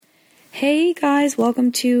Hey guys,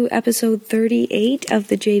 welcome to episode 38 of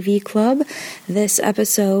the JV Club. This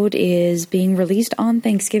episode is being released on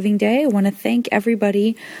Thanksgiving Day. I want to thank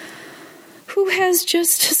everybody who has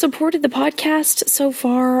just supported the podcast so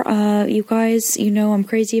far. You guys, you know I'm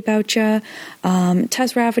crazy about you.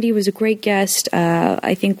 Tess Rafferty was a great guest.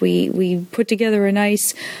 I think we put together a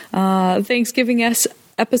nice Thanksgiving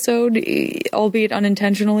episode, albeit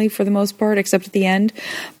unintentionally for the most part, except at the end.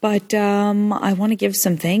 But I want to give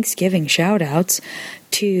some Thanksgiving shout outs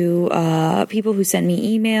to people who sent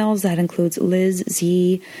me emails. That includes Liz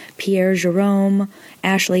Z, Pierre Jerome,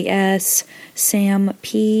 Ashley S, Sam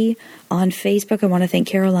P. On Facebook, I want to thank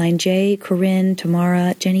Caroline J, Corinne,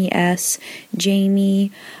 Tamara, Jenny S,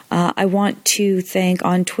 Jamie. I want to thank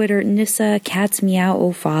on Twitter, Nissa,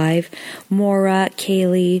 CatsMeow05, Maura,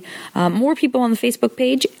 Kaylee, more people on the Facebook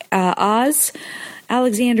page, Oz,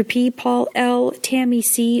 Alexander P, Paul L, Tammy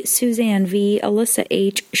C, Suzanne V, Alyssa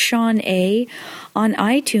H, Sean A. On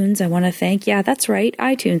iTunes, I want to thank, yeah, that's right,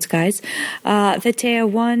 iTunes, guys.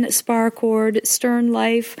 Thetea1, Sparcord, Stern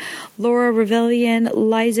Life, Laura Revellion,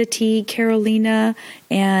 Liza T, Carolina,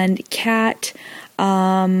 and Kat.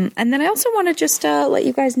 And then I also want to just let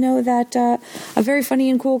you guys know that a very funny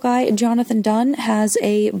and cool guy, Jonathan Dunn, has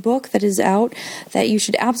a book that is out that you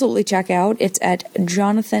should absolutely check out. It's at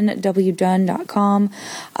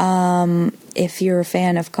jonathanwdunn.com. If you're a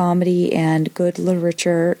fan of comedy and good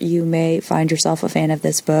literature, you may find yourself a fan of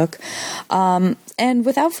this book. And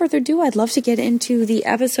without further ado, I'd love to get into the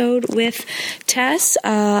episode with Tess.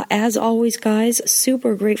 As always, guys,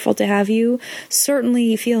 super grateful to have you.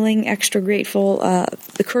 Certainly feeling extra grateful,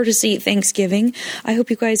 the courtesy Thanksgiving. I hope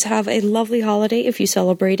you guys have a lovely holiday if you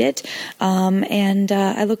celebrate it. And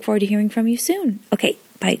I look forward to hearing from you soon. Okay,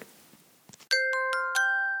 bye.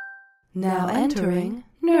 Now entering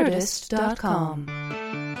Nerdist.com.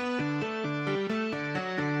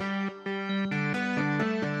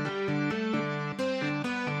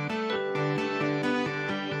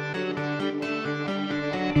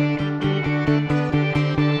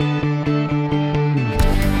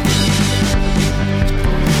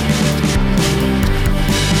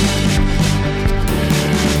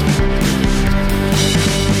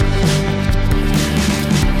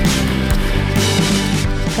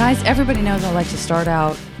 Guys, everybody knows I like to start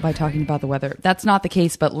out by talking about the weather. That's not the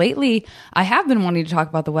case, but lately I have been wanting to talk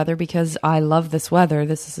about the weather because I love this weather.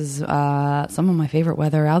 This is some of my favorite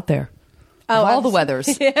weather out there. Of all the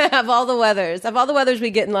weathers. Yeah, of all the weathers we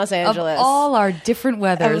get in Los Angeles. Of all our different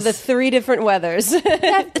weathers. Of the 3 different weathers.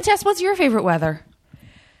 Tess, what's your favorite weather?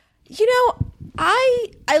 You know, I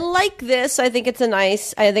like this. I think it's a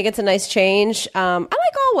nice change. I like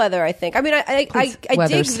all weather, I think. I mean, I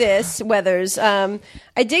dig this weathers. I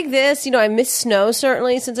dig this. You know, I miss snow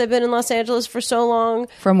certainly since I've been in Los Angeles for so long.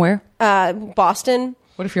 From where? Boston.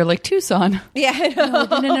 What if you're like Tucson? Yeah, I know.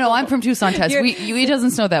 No. I'm from Tucson, Tess. It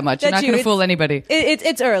doesn't snow that much. You're not going to fool anybody.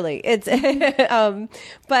 It's early. It's, but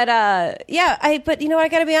you know, I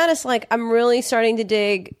got to be honest. Like, I'm really starting to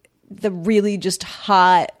dig the really just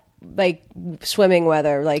hot, like swimming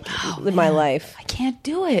weather, like in my life. I can't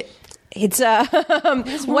do it. It's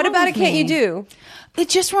what about it can't you do? It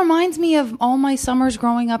just reminds me of all my summers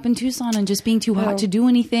growing up in Tucson and just being too hot to do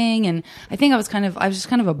anything. And I think I was just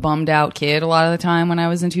kind of a bummed out kid a lot of the time when I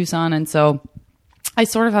was in Tucson. And so I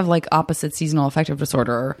sort of have like opposite seasonal affective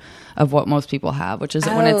disorder of what most people have, which is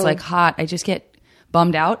that when it's like hot, I just get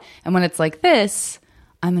bummed out. And when it's like this,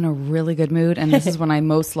 I'm in a really good mood, and this is when I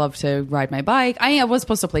most love to ride my bike. I was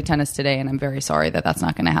supposed to play tennis today, and I'm very sorry that that's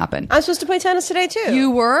not going to happen. I'm supposed to play tennis today too.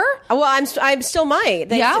 You were? Well, I still might.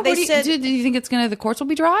 They said, do you think the courts will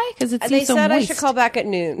be dry? Because it seems so moist. They said I should call back at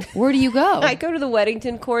noon. Where do you go? I go to the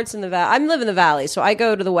Weddington courts in the valley. I live in the valley, so I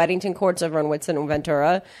go to the Weddington courts over on Whitson and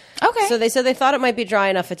Ventura. Okay. So they said they thought it might be dry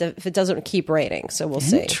enough if it doesn't keep raining. So we'll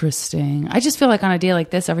see. Interesting. I just feel like on a day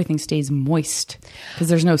like this, everything stays moist because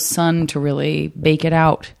there's no sun to really bake it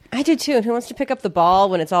out. I do too. And who wants to pick up the ball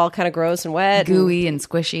when it's all kind of gross and wet? Gooey and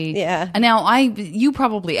squishy. Yeah. And now you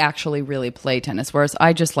probably actually really play tennis, whereas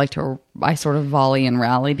I just like I sort of volley and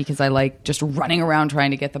rally because I like just running around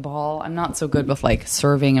trying to get the ball. I'm not so good with like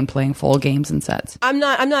serving and playing full games and sets. I'm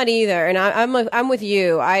not either. And I'm with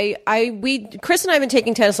you. Chris and I have been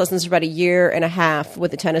taking tennis lessons for about a year and a half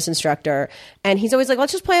with a tennis instructor. And he's always like,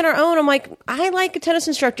 let's just play on our own. I'm like, I like a tennis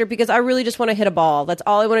instructor because I really just want to hit a ball. That's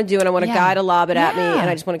all I want to do. And I want a guy to lob it at me. And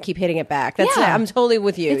I just want to keep hitting it back. That's it. I'm totally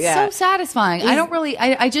with you. It's so satisfying. I don't really,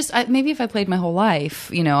 maybe if I played my whole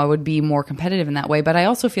life, I would be more competitive in that way. But I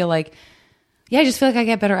also feel like, I just feel like I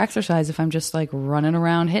get better exercise if I'm just like running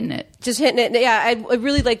around hitting it. Just hitting it. Yeah. I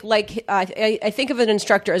really like I think of an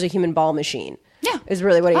instructor as a human ball machine. Yeah. is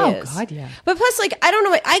really what he Oh, is. God, yeah. But plus, like, I don't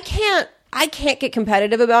know, I can't get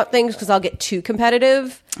competitive about things because I'll get too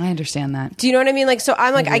competitive. I understand that. Do you know what I mean? Like, so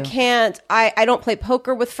I'm like, I I do. can't. I don't play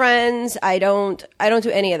poker with friends. I don't do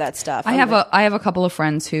any of that stuff. I have a couple of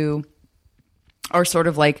friends who are sort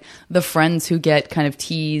of like the friends who get kind of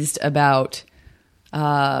teased about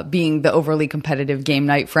being the overly competitive game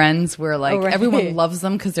night friends, where like right. everyone loves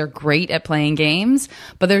them because they're great at playing games,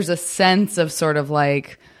 but there's a sense of sort of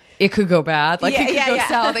like it could go bad, like it could go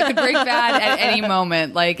south, it could break bad at any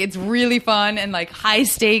moment. Like it's really fun and like high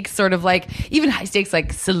stakes, sort of like even high stakes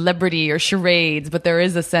like celebrity or charades, but there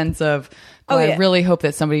is a sense of I really hope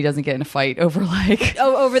that somebody doesn't get in a fight over like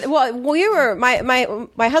we were my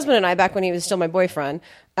husband and I, back when he was still my boyfriend,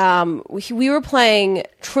 we were playing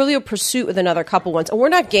Trivial Pursuit with another couple once. And we're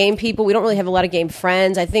not game people. We don't really have a lot of game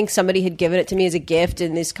friends. I think somebody had given it to me as a gift,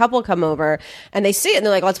 and this couple come over and they see it and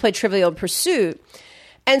they're like, let's play Trivial Pursuit.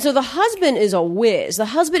 And so the husband is a whiz. The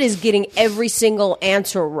husband is getting every single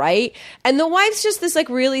answer right. And the wife's just this like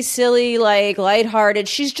really silly, like lighthearted.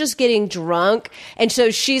 She's just getting drunk. And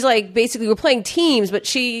so she's like, basically we're playing teams, but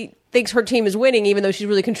she thinks her team is winning even though she's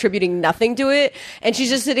really contributing nothing to it. And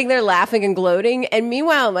she's just sitting there laughing and gloating. And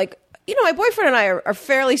meanwhile, I'm like, you know, my boyfriend and I are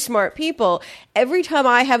fairly smart people. Every time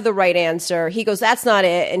I have the right answer, he goes, that's not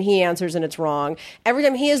it. And he answers and it's wrong. Every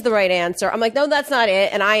time he has the right answer, I'm like, no, that's not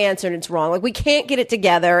it. And I answer and it's wrong. Like, we can't get it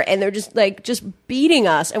together. And they're just like, just beating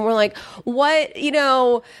us. And we're like, what? You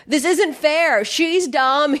know, this isn't fair. She's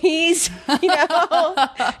dumb. He's, you know,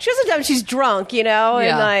 she wasn't dumb. She's drunk, you know,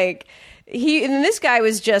 and like, and this guy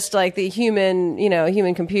was just like the human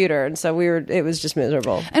computer. And so it was just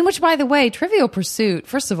miserable. And which, by the way, Trivial Pursuit,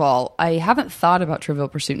 first of all, I haven't thought about Trivial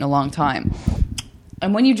Pursuit in a long time.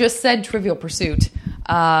 And when you just said Trivial Pursuit,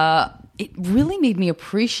 it really made me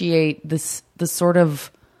appreciate the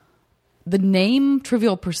name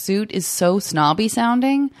Trivial Pursuit is so snobby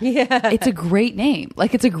sounding. Yeah. It's a great name.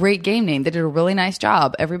 Like, it's a great game name. They did a really nice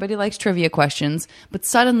job. Everybody likes trivia questions, but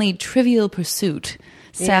suddenly Trivial Pursuit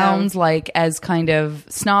sounds like as kind of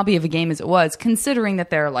snobby of a game as it was, considering that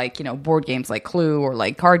there are like, you know, board games like Clue or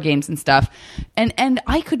like card games and stuff. And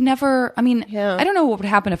I could never, I mean, I don't know what would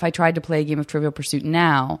happen if I tried to play a game of Trivial Pursuit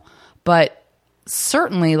now, but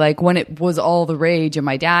certainly like when it was all the rage and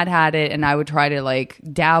my dad had it and I would try to like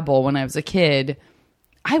dabble when I was a kid,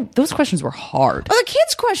 those questions were hard. Oh, the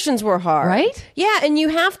kids' questions were hard. Right? Yeah, and you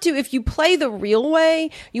have to, if you play the real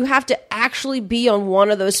way, you have to actually be on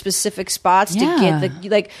one of those specific spots to get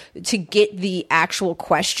the actual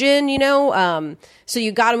question, you know? So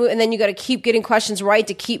you got to move, and then you got to keep getting questions right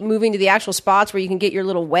to keep moving to the actual spots where you can get your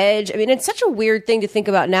little wedge. I mean, it's such a weird thing to think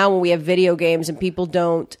about now when we have video games and people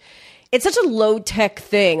don't. It's such a low-tech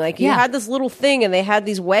thing. Like, you had this little thing, and they had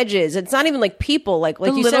these wedges. It's not even like people, like you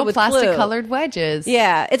said with little Clue. plastic-colored wedges.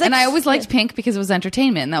 Yeah. It's like, and I always liked pink because it was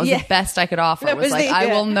entertainment. And that was the best I could offer. It was like, I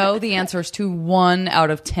will know the answers to 1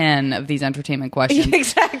 out of 10 of these entertainment questions.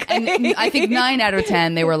 Exactly. And I think 9 out of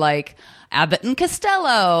 10, they were like, Abbott and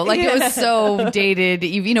Costello. Like, it was so dated.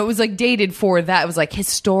 You know, it was like dated for that. It was like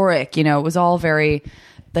historic. You know, it was all very...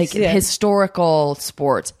 like historical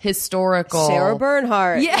sports, historical. Sarah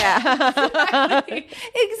Bernhardt. Yeah.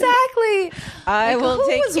 Exactly. I will who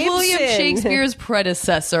take was William Shakespeare's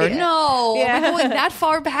predecessor? Yeah. No. Yeah. Are we going that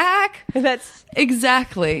far back? That's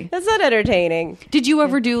not entertaining. Did you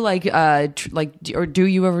ever do or do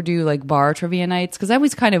you ever do like bar trivia nights? Because I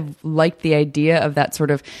always kind of liked the idea of that sort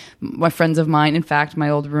of, my friends of mine, in fact, my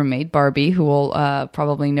old roommate, Barbie, who will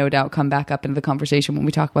probably no doubt come back up into the conversation when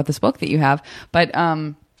we talk about this book that you have. But,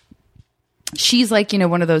 she's like, you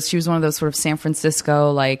know, she was one of those sort of San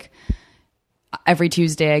Francisco, like, every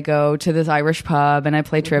Tuesday I go to this Irish pub and I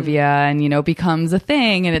play trivia and, you know, it becomes a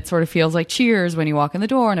thing and it sort of feels like Cheers when you walk in the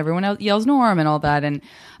door and everyone else yells Norm and all that. And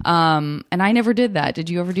I never did that. Did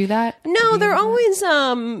you ever do that? No, they're always,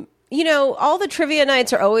 you know, all the trivia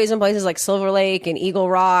nights are always in places like Silver Lake and Eagle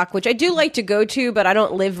Rock, which I do like to go to, but I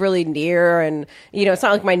don't live really near. And, you know, it's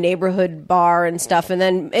not like my neighborhood bar and stuff. And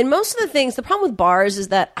most of the things, the problem with bars is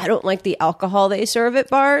that I don't like the alcohol they serve at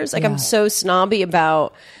bars. Like, I'm so snobby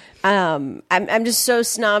about... I'm just so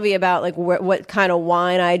snobby about like what kind of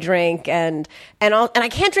wine I drink and I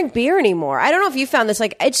can't drink beer anymore. I don't know if you found this.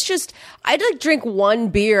 Like, it's just, I'd like drink one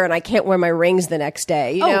beer and I can't wear my rings the next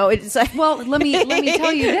day. You know, it's like, well, let me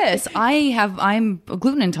tell you this. I'm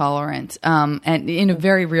gluten intolerant, and in a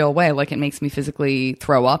very real way. Like, it makes me physically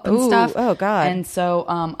throw up and stuff. Oh God. And so,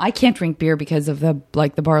 I can't drink beer because of the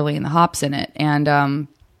barley and the hops in it. And,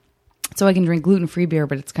 So I can drink gluten-free beer,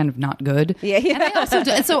 but it's kind of not good. Yeah.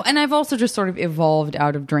 And I've also just sort of evolved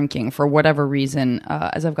out of drinking for whatever reason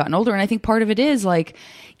as I've gotten older. And I think part of it is like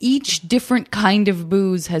each different kind of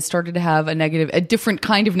booze has started to have a different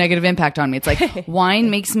kind of negative impact on me. It's like wine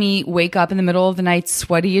makes me wake up in the middle of the night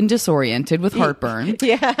sweaty and disoriented with heartburn.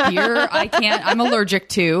 Yeah. Beer, I'm allergic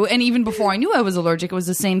to. And even before I knew I was allergic, it was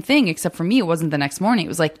the same thing, except for me, it wasn't the next morning. It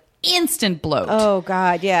was like instant bloat. Oh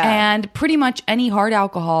God, yeah. And pretty much any hard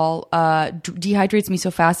alcohol dehydrates me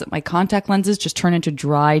so fast that my contact lenses just turn into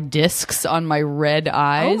dry discs on my red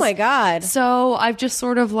eyes. Oh my God. So I've just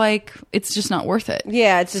sort of like, it's just not worth it.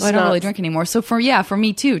 Yeah, it's just so I don't really drink anymore. So for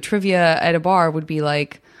me too, trivia at a bar would be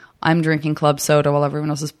like, I'm drinking club soda while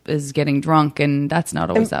everyone else is getting drunk, and that's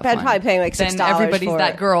not always that fun. Probably paying like $6 Then everybody's for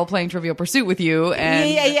that it. girl playing Trivial Pursuit with you,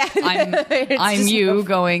 and I'm you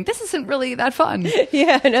going, this isn't really that fun.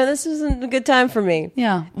 Yeah, no, this isn't a good time for me.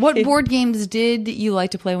 Yeah. What board games did you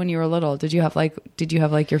like to play when you were little? Did you have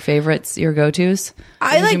like your favorites, your go-tos?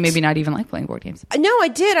 Or did you maybe not even like playing board games? No, I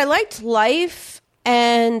did. I liked Life,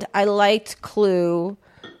 and I liked Clue.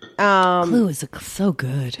 Clue is so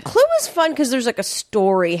good. Clue was fun because there's like a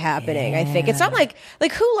story happening. I think it's not like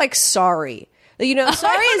who likes Sorry. You know,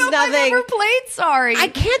 Sorry is nothing. I've never played Sorry. I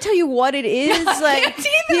can't tell you what it is. Like, can't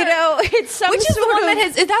either. You know, it's some Which is the sort one of, that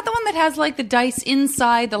has? Is that the one that has like the dice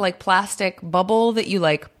inside the like plastic bubble that you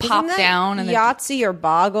like pop isn't that down and then Yahtzee or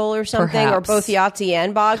Boggle or something, or Perhaps. both Yahtzee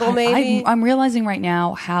and Boggle, maybe. I'm realizing right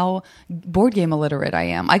now how board game illiterate I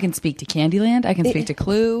am. I can speak to Candyland. I can speak to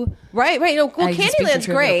Clue. Right. No, well, I can speak to Candyland's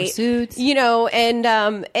Trivial great. Pursuit. You know,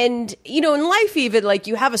 and you know, in Life even like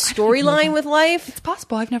you have a storyline with Life. It's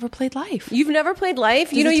possible. I've never played Life. You've never played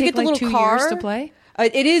Life. Does You know, it you take get the like little 2 car years to play.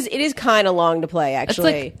 It is kind of long to play,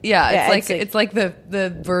 actually. It's like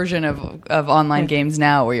the version of online games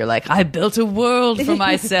now where you're like, I built a world for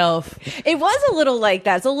myself. It was a little like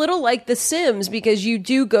that. It's a little like The Sims because you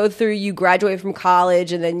do go through. You graduate from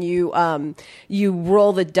college and then you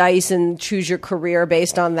roll the dice and choose your career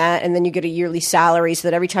based on that, and then you get a yearly salary so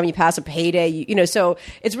that every time you pass a payday, you know. So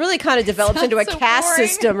it's really kind of develops into a so caste boring.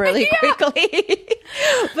 system really quickly.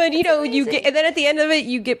 But you know, you get, and then at the end of it,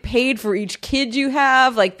 you get paid for each kid you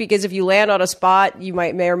have, like because if you land on a spot, you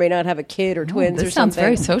may or may not have a kid or twins this or something. sounds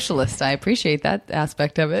very socialist. I appreciate that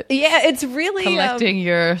aspect of it. Yeah, it's really Collecting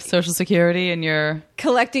your social security and your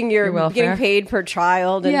welfare. getting paid per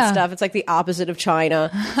child and Yeah. stuff. It's like the opposite of China.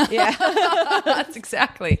 Yeah. That's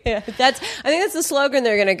exactly Yeah, I think that's the slogan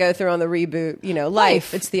they're going to go through on the reboot. You know,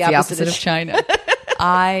 life. It's the opposite of China.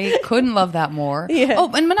 I couldn't love that more. Yeah.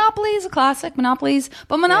 Oh, and Monopoly is a classic. Monopoly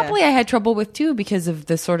I had trouble with too because of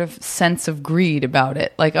the sort of sense of greed about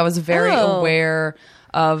it. Like I was very aware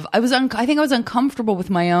of. I think I was uncomfortable with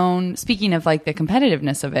my own. Speaking of like the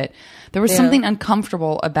competitiveness of it, there was something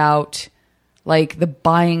uncomfortable about like the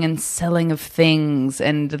buying and selling of things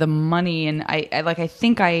and the money. And I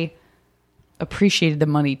think I appreciated the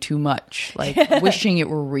money too much, like wishing it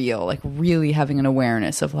were real, like really having an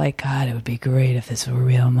awareness of like, God, it would be great if this were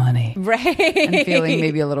real money. Right. And feeling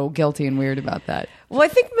maybe a little guilty and weird about that. Well, I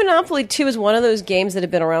think Monopoly, too, is one of those games that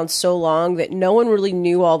have been around so long that no one really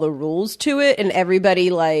knew all the rules to it. And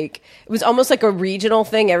everybody, like, it was almost like a regional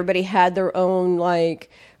thing. Everybody had their own, like,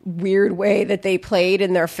 weird way that they played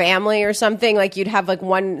in their family or something. Like, you'd have, like,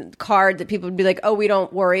 one card that people would be like, oh, we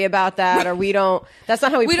don't worry about that, or that's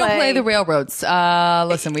not how we play. We don't play the railroads.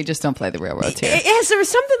 Listen, we just don't play the railroads here. Yes, there was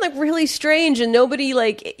something, like, really strange, and nobody,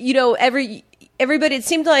 like, you know, everybody, it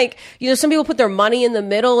seemed like, you know, some people put their money in the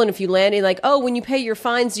middle, and if you land in, like, oh, when you pay your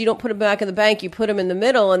fines, you don't put them back in the bank, you put them in the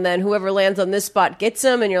middle, and then whoever lands on this spot gets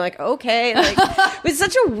them, and you're like, okay. Like, it was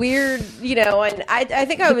such a weird, you know, and I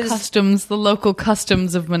think the local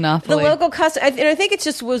customs of Monopoly. The local custom, and I think it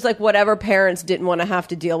just was like whatever parents didn't want to have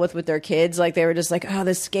to deal with their kids. Like they were just like, oh,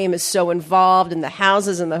 this game is so involved in the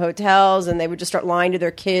houses and the hotels, and they would just start lying to their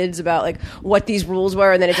kids about like what these rules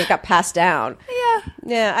were, and then it just got passed down.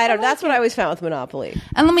 Yeah, I don't. That's what I always found with Monopoly.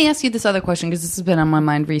 And let me ask you this other question because this has been on my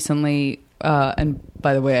mind recently. And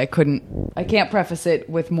by the way, I can't preface it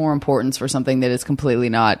with more importance for something that is completely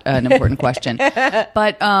not an important question.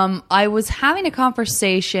 But I was having a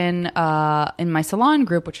conversation in my salon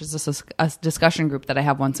group, which is a discussion group that I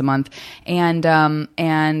have once a month,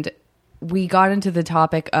 and we got into the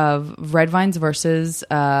topic of red vines versus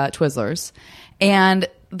Twizzlers, and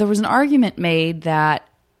there was an argument made that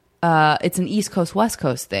it's an East Coast, West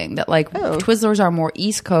Coast thing. That like Twizzlers are more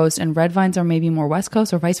East Coast and red vines are maybe more West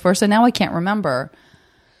Coast or vice versa. Now I can't remember.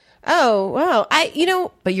 Oh, wow.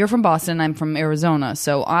 But you're from Boston, I'm from Arizona.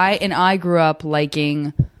 So I grew up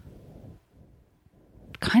liking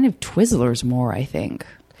kind of Twizzlers more, I think.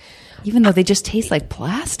 Even though they just taste like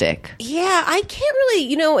plastic. Yeah, I can't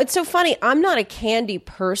really, it's so funny. I'm not a candy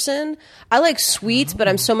person. I like sweets, but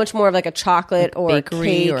I'm so much more of like a chocolate or bakery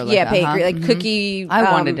cake. or like bakery, like cookie.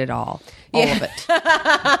 I wanted it all. All of it.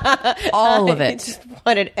 All of I it. just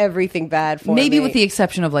wanted everything bad for me. Maybe with the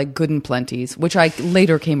exception of like Good and Plenty's, which I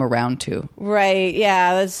later came around to. Right.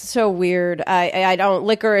 Yeah, that's so weird. I don't,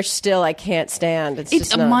 licorice still I can't stand. It's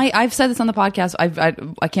just not. I've said this on the podcast.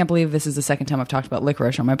 I can't believe this is the second time I've talked about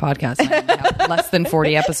licorice on my podcast. I only have less than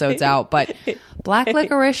 40 episodes out, but black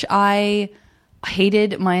licorice I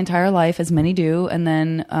hated my entire life, as many do. And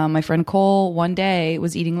then my friend Cole one day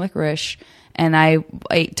was eating licorice, and I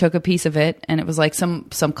took a piece of it, and it was like some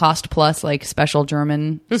cost plus, like special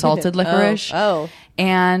German salted licorice. Oh.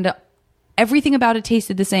 And everything about it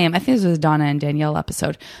tasted the same. I think this was a Donna and Danielle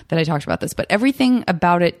episode that I talked about this, but everything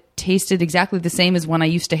about it tasted exactly the same as when I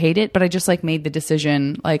used to hate it. But I just like made the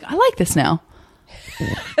decision, like, I like this now.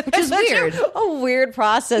 Which is weird. A weird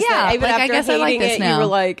process. Yeah, that even like, I after guess I like hating this it, now.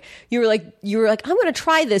 you were like, I'm going to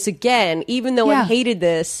try this again, even though I hated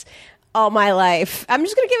this all my life. I'm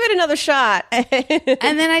just going to give it another shot.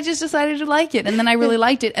 And then I just decided to like it, and then I really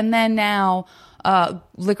liked it, and then now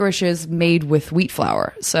licorice is made with wheat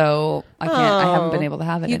flour, so I haven't been able to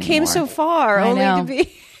have it. You anymore. came so far, I only know. to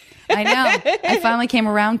be. I know. I finally came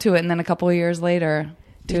around to it, and then a couple of years later,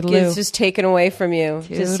 toodaloo. It's just taken away from you.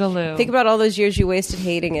 Just Toodaloo. think about all those years you wasted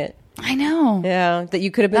hating it. I know. Yeah, that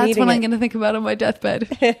you could have been That's eating what it. I'm going to think about on my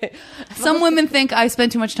deathbed. Some women think I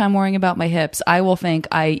spend too much time worrying about my hips. I will think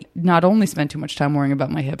I not only spent too much time worrying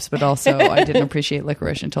about my hips, but also I didn't appreciate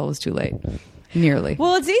licorice until it was too late. Nearly.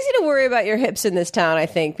 Well, it's easy to worry about your hips in this town, I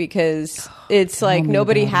think, because it's like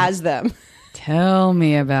nobody has them. Tell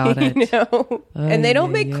me about it. And they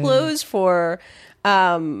don't make clothes for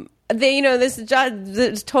this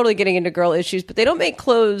is totally getting into girl issues, but they don't make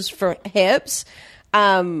clothes for hips.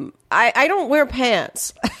 I don't wear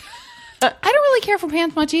pants. I don't really care for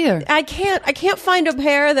pants much either. I can't find a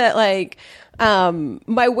pair that like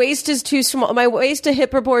my waist is too small. My waist to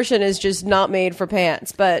hip proportion is just not made for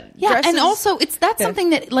pants. But yeah, and also that's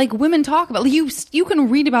something that like women talk about. Like, you can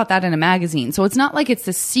read about that in a magazine, so it's not like it's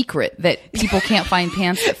a secret that people can't find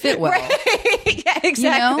pants that fit well. Right. Yeah,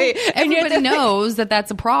 exactly. You know? Everybody knows that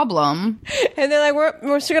that's a problem. And they're like,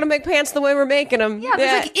 we're still gonna make pants the way we're making them. Yeah,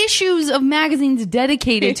 there's like issues of magazines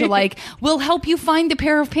dedicated to like, we'll help you find a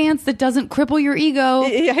pair of pants that doesn't cripple your ego.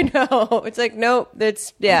 Yeah, I know. It's like, nope.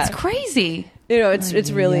 It's crazy.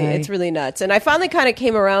 It's really nuts. And I finally kind of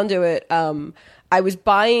came around to it. I was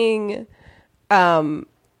buying a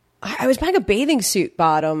bathing suit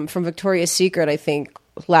bottom from Victoria's Secret, I think,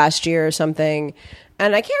 last year or something.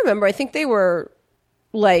 And I can't remember. I think they were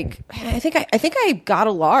like, I think I got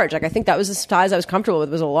a large. Like, I think that was the size I was comfortable with,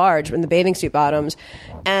 was a large in the bathing suit bottoms.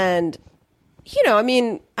 And,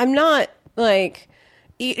 I'm not like,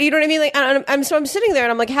 you know what I mean? Like, I'm sitting there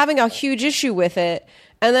and I'm like having a huge issue with it.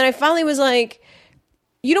 And then I finally was like,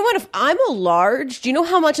 you know what? If I'm a large, do you know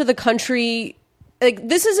how much of the country, like,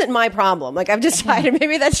 this isn't my problem. Like, I've decided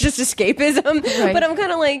maybe that's just escapism, right. But I'm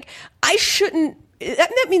kind of like, I shouldn't,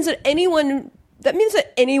 that means that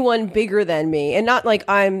anyone bigger than me, and not like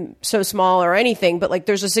I'm so small or anything, but like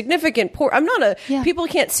there's a significant people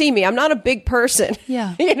can't see me. I'm not a big person.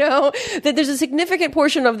 Yeah. That there's a significant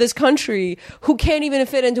portion of this country who can't even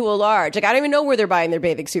fit into a large. Like, I don't even know where they're buying their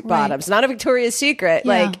bathing suit bottoms. Not a Victoria's Secret.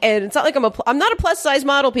 Yeah. Like, and it's not like I'm not a plus size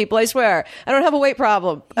model, people, I swear. I don't have a weight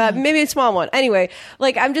problem. Maybe a small one. Anyway,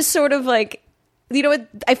 like, I'm just sort of like, you know what?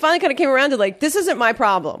 I finally kind of came around to like, this isn't my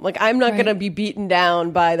problem. Like, I'm not going to be beaten down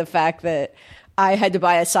by the fact that I had to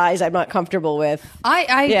buy a size I'm not comfortable with.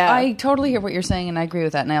 I totally hear what you're saying, and I agree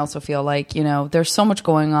with that. And I also feel like, there's so much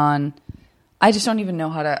going on. I just don't even know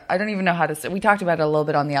how to say. We talked about it a little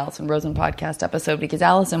bit on the Allison Rosen podcast episode, because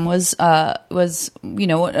Allison was a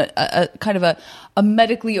kind of a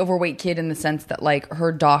medically overweight kid, in the sense that like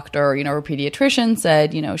her doctor, her pediatrician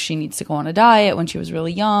said, she needs to go on a diet when she was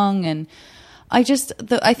really young. And I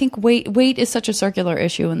think weight is such a circular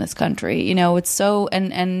issue in this country. It's so,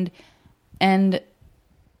 and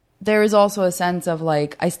there is also a sense of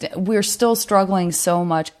like, we're still struggling so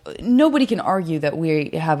much. Nobody can argue that we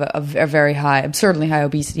have a very high, absurdly high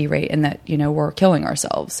obesity rate, and that, we're killing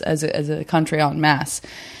ourselves as a country en masse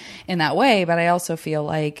in that way. But I also feel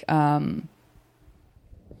like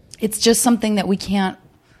it's just something that we can't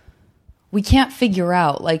figure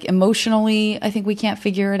out. Like, emotionally, I think we can't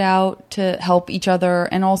figure it out to help each other.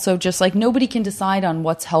 And also just like, nobody can decide on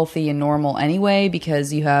what's healthy and normal anyway,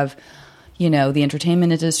 because you have, the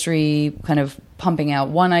entertainment industry kind of pumping out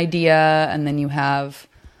one idea, and then you have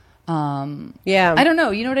Yeah. I don't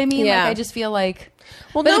know. You know what I mean? Yeah. Like, I just feel like,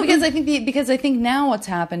 Well, but no, because I think now what's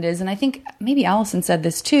happened is, and I think maybe Allison said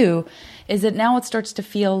this too, is that now it starts to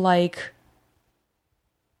feel like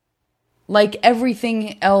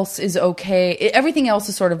everything else is okay. Everything else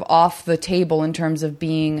is sort of off the table in terms of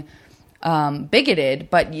being bigoted,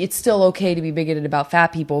 but it's still okay to be bigoted about fat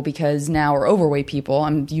people because now, or overweight people.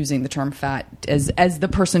 I'm using the term fat as the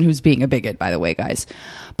person who's being a bigot, by the way, guys.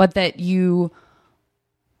 But that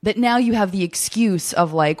now you have the excuse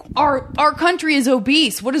of like, our country is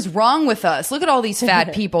obese. What is wrong with us? Look at all these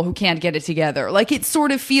fat people who can't get it together. Like, it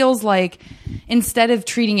sort of feels like instead of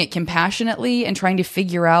treating it compassionately and trying to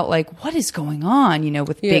figure out like what is going on,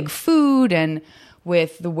 with big food and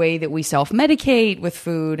with the way that we self-medicate with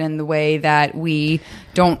food and the way that we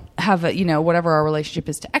don't have whatever our relationship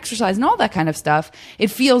is to exercise and all that kind of stuff.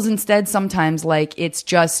 It feels instead sometimes like it's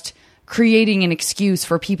just creating an excuse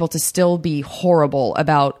for people to still be horrible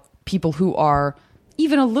about people who are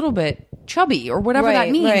even a little bit chubby or whatever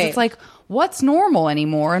that means. Right. It's like, what's normal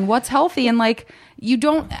anymore and what's healthy? And like, you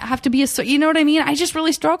don't have to be you know what I mean? I just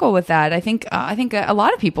really struggle with that. I think a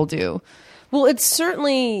lot of people do. Well, it's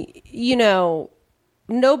certainly,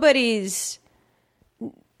 nobody's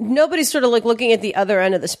sort of like looking at the other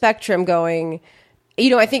end of the spectrum going,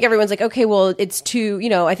 I think everyone's like, okay, well, it's too,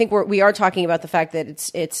 I think we are talking about the fact that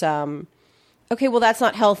it's okay, well, that's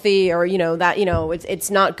not healthy, or, that, it's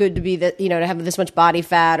not good to be that, to have this much body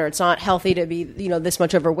fat, or it's not healthy to be, this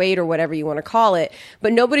much overweight, or whatever you want to call it.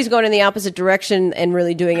 But nobody's going in the opposite direction and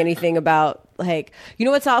really doing anything about, like,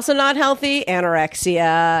 what's also not healthy?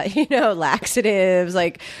 Anorexia, laxatives,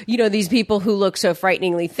 like, these people who look so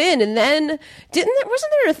frighteningly thin. And then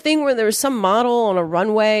wasn't there a thing where there was some model on a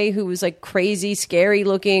runway who was like crazy, scary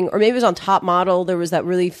looking, or maybe it was on Top Model. There was that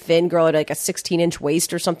really thin girl at like a 16-inch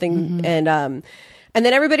waist or something. Mm-hmm. And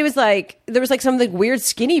then everybody was like, there was like some like weird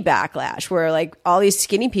skinny backlash where like all these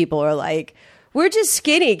skinny people are like, we're just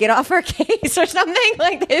skinny, get off our case or something.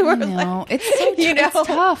 Like they were like, it's so it's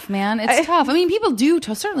tough, man. It's tough. I mean, people do,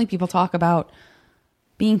 certainly people talk about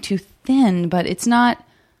being too thin, but it's not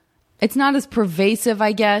as pervasive,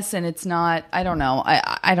 I guess. And it's not, I don't know.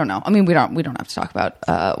 I don't know. I mean, we don't have to talk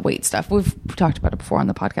about weight stuff. We've talked about it before on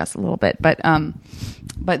the podcast a little bit, but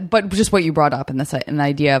just what you brought up in the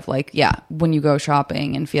idea of like, yeah, when you go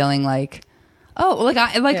shopping and feeling like, oh,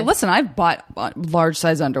 listen, I've bought large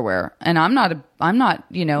size underwear, and I'm not, I'm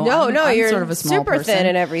you're sort of a small super person, thin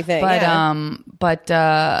and everything. But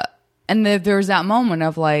and there's that moment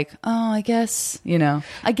of like, oh, I guess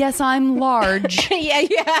I'm large.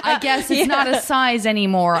 yeah. I guess it's not a size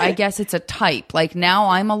anymore. I guess it's a type. Like now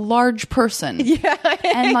I'm a large person. Yeah.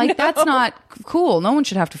 And like, that's not cool. No one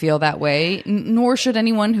should have to feel that way. Nor should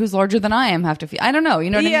anyone who's larger than I am have to feel. I don't know. You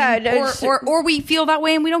know what I mean? Or we feel that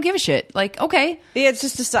way and we don't give a shit. Like, okay. Yeah, it's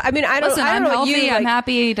just I don't I'm know healthy, you, like, I'm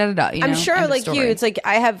happy, I'm sure like you, it's like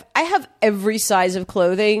I have every size of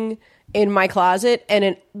clothing in my closet, and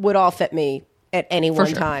it would all fit me at any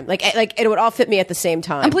one time. Like it would all fit me at the same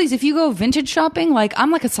time. And please, if you go vintage shopping, like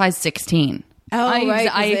I'm like a size 16. Oh,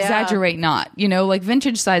 right. I exaggerate not. Like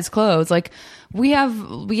vintage size clothes. Like we have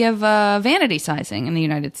vanity sizing in the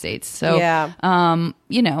United States. So yeah. I'm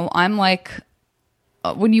like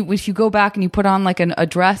if you go back and you put on like a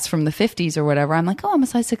dress from the 50s or whatever, I'm like, oh, I'm a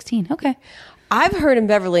size 16. Okay. I've heard in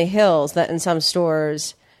Beverly Hills that in some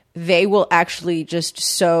stores they will actually just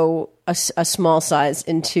sew a small size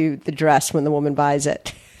into the dress when the woman buys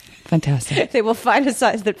it. Fantastic. They will find a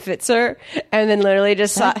size that fits her, and then literally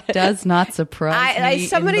just does not surprise me.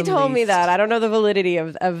 Somebody told me that. I don't know the validity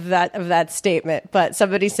of that statement, but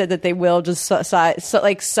somebody said that they will just sew a size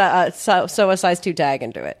 2 tag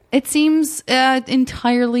into it. It seems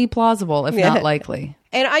entirely plausible, if not likely.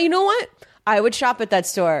 And you know what? I would shop at that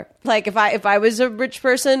store. Like if I was a rich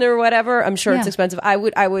person or whatever, I'm sure it's expensive. I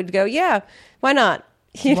would go, yeah, why not?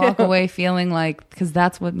 Walk away feeling like, because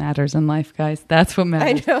that's what matters in life, guys. That's what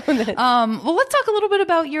matters. I know that. Well, let's talk a little bit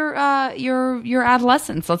about your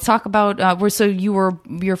adolescence. Let's talk about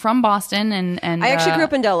you're from Boston and I actually grew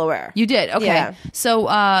up in Delaware. You did, okay. Yeah.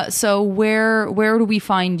 So where do we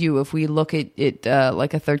find you if we look at it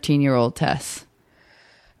like a 13-year-old Tess?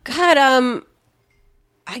 God,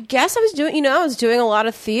 I guess I was doing a lot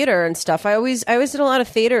of theater and stuff. I always did a lot of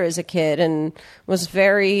theater as a kid and was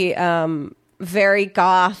very very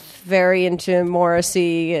goth, very into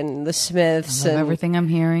Morrissey and the Smiths. And everything I'm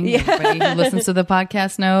hearing. Yeah. Everybody who listens to the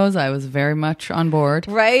podcast knows I was very much on board.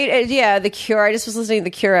 Right? And yeah, The Cure. I just was listening to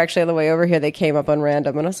The Cure actually on the way over here. They came up on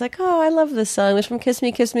random and I was like, oh, I love this song. It's from Kiss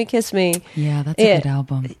Me, Kiss Me, Kiss Me. Yeah, that's a good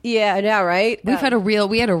album. Yeah, I know, right?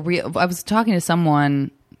 I was talking to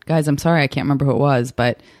someone guys, I'm sorry, I can't remember who it was,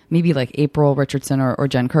 but maybe like April Richardson or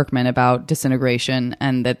Jen Kirkman about Disintegration,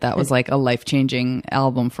 and that was like a life-changing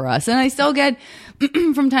album for us. And I still get,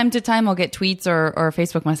 from time to time, I'll get tweets or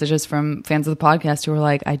Facebook messages from fans of the podcast who are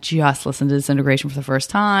like, I just listened to Disintegration for the first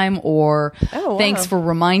time, or thanks for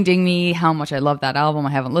reminding me how much I love that album.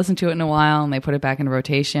 I haven't listened to it in a while, and they put it back into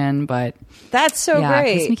rotation. But that's so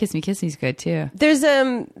great. Kiss Me, Kiss Me's good too. There's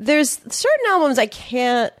certain albums I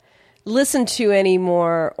can't listen to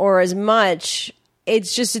anymore or as much.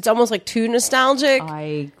 It's almost like too nostalgic.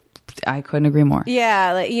 I couldn't agree more.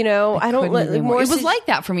 Yeah, like, I don't more. It was like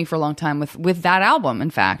that for me for a long time with that album, in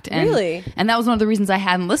fact. And, really? And that was one of the reasons I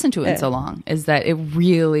hadn't listened to it in so long, is that it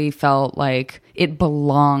really felt like it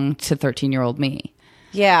belonged to 13-year-old me.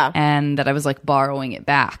 Yeah. And that I was like borrowing it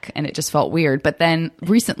back, and it just felt weird. But then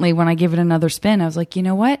recently, when I gave it another spin, I was like, you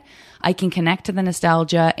know what? I can connect to the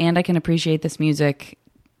nostalgia, and I can appreciate this music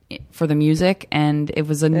for the music, and it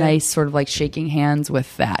was a nice sort of like shaking hands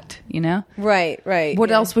with that, Right.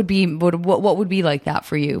 What else would be what would be like that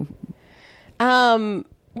for you? Well,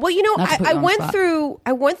 I went through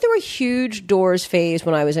a huge Doors phase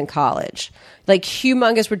when I was in college, like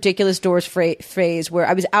humongous, ridiculous Doors phase, where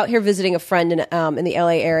I was out here visiting a friend in the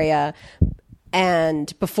LA area,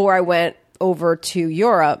 and before I went over to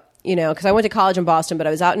Europe. Because I went to college in Boston, but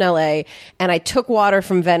I was out in LA, and I took water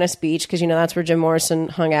from Venice Beach, because, that's where Jim Morrison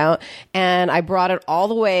hung out, and I brought it all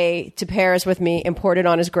the way to Paris with me and poured it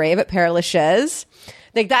on his grave at Père Lachaise.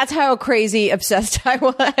 Like, that's how crazy obsessed I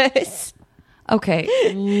was.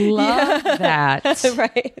 Okay, love that.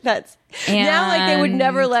 Right, now, like, they would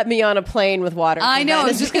never let me on a plane with water. I know. I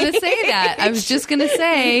was just going to say that. I was just going to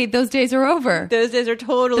say those days are over. Those days are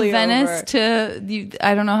totally over. Venice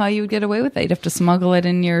I don't know how you would get away with it. You'd have to smuggle it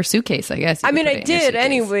in your suitcase, I guess. I mean, I did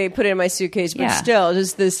anyway. Put it in my suitcase, but still,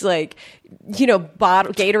 just this like.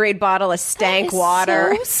 Gatorade bottle of stank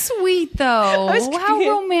water. So sweet, though. How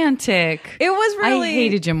romantic. It was really. I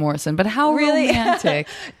hated Jim Morrison, but how romantic.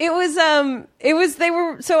 It was.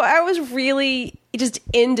 I was really just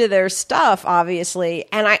into their stuff, obviously,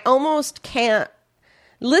 and I almost can't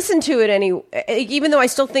listen to it even though I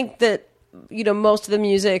still think that most of the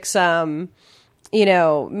music's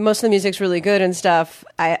really good and stuff.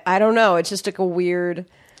 I don't know. It's just like a weird.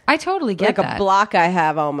 I totally get that. Like a block I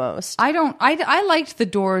have almost. I liked the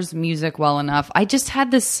Doors music well enough. I just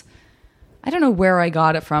had this, I don't know where I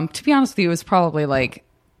got it from. To be honest with you, it was probably like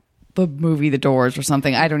the movie The Doors or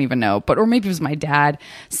something. I don't even know. Or maybe it was my dad.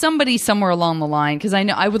 Somebody somewhere along the line. Because I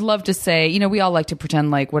know I would love to say, we all like to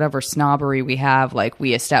pretend like whatever snobbery we have, like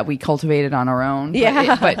we cultivated on our own.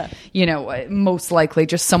 Yeah. But most likely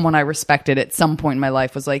just someone I respected at some point in my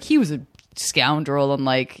life was like, he was a scoundrel and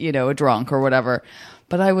like, a drunk or whatever.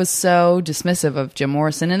 But I was so dismissive of Jim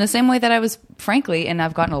Morrison in the same way that I was, frankly, and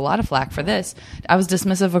I've gotten a lot of flack for this, I was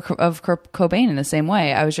dismissive of Kurt Cobain in the same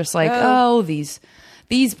way. I was just like,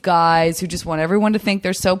 these guys who just want everyone to think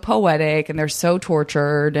they're so poetic and they're so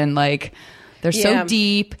tortured and like they're so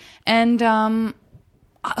deep. And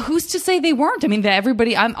who's to say they weren't? I mean,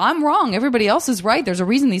 I'm wrong. Everybody else is right. There's a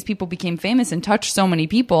reason these people became famous and touched so many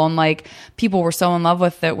people, and like people were so in love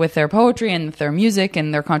with their poetry and their music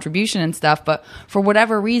and their contribution and stuff. But for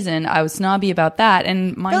whatever reason, I was snobby about that.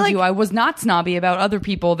 And mind you, I was not snobby about other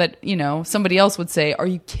people that somebody else would say, "Are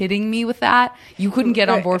you kidding me with that? You couldn't get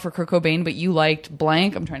on board for Kurt Cobain, but you liked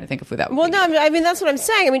blank." I'm trying to think of who that would be. No, I mean that's what I'm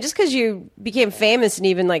saying. I mean, just because you became famous and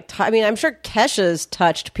even like, I'm sure Kesha's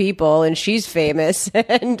touched people and she's famous.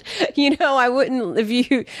 And, I wouldn't,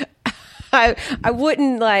 I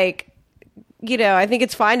wouldn't like, I think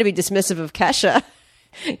it's fine to be dismissive of Kesha.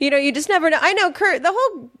 You just never know. I know Kurt,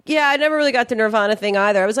 I never really got the Nirvana thing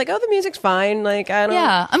either. I was like, oh, the music's fine. Like, I don't.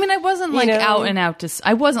 Yeah. I mean, I wasn't like out and out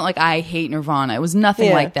I wasn't like, I hate Nirvana. It was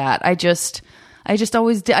nothing like that. I just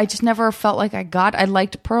always did. I just never felt like I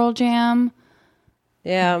liked Pearl Jam.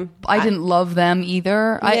 Yeah. I didn't love them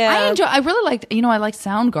either. Yeah. I really liked, I liked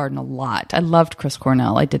Soundgarden a lot. I loved Chris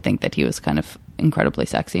Cornell. I did think that he was kind of incredibly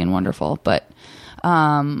sexy and wonderful, but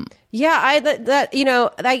I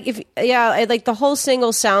like the whole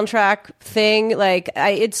single soundtrack thing. Like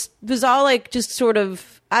it was all like just sort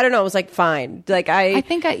of, I don't know. It was like fine. Like I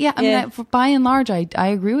mean, by and large, I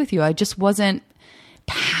agree with you. I just wasn't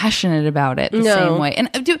passionate about it the same way. And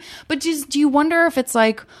do you wonder if it's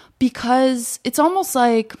like, because it's almost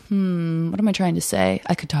like, what am I trying to say?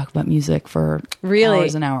 I could talk about music for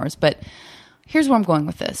hours and hours, but here's where I'm going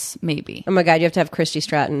with this, maybe. Oh my God, you have to have Christy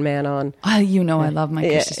Stratton Man on. I love my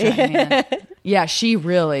Christy Stratton Man. Yeah, she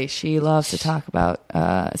loves to talk about,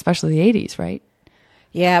 especially the 80s, right?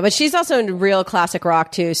 Yeah, but she's also in real classic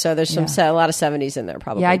rock too, so there's a lot of 70s in there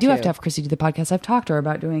probably. Yeah, I do have to have Christy do the podcast. I've talked to her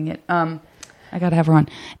about doing it. I got to have her on.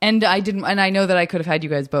 And I didn't, and I know that I could have had you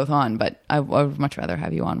guys both on, but I would much rather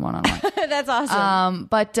have you on one-on-one. That's awesome.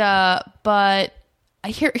 But I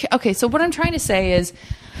hear, okay, so what I'm trying to say is,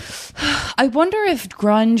 I wonder if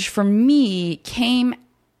grunge for me came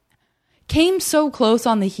so close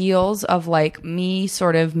on the heels of like me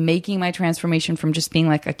sort of making my transformation from just being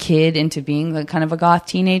like a kid into being like kind of a goth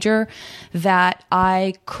teenager, that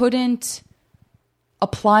I couldn't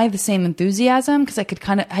apply the same enthusiasm because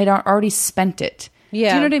I'd already spent it.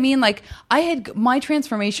 Yeah. Do you know what I mean? Like I had my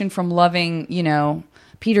transformation from loving, you know,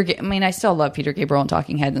 I still love Peter Gabriel and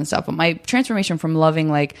Talking Heads and stuff, but my transformation from loving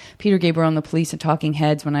like Peter Gabriel and the Police and Talking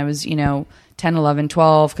Heads when I was, you know, 10, 11,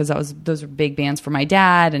 12, because those were big bands for my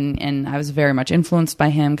dad, and I was very much influenced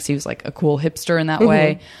by him because he was like a cool hipster in that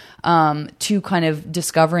way, to kind of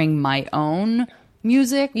discovering my own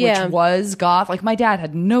music, which was goth. Like my dad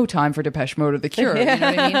had no time for Depeche Mode or The Cure. You know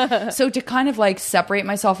what I mean? So to kind of like separate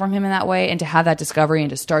myself from him in that way and to have that discovery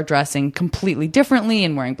and to start dressing completely differently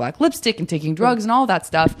and wearing black lipstick and taking drugs and all that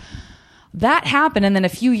stuff, that happened. And then a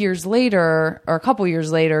couple years later,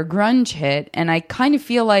 grunge hit. And I kind of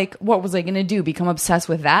feel like, what was I going to do? Become obsessed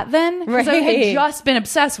with that then? Because I had just been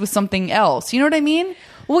obsessed with something else. You know what I mean?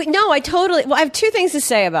 Well, no, I have two things to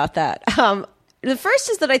say about that. The first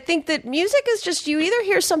is that I think that music is just, you either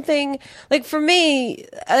hear something, like for me,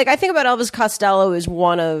 like I think about Elvis Costello is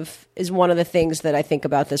one of the things that I think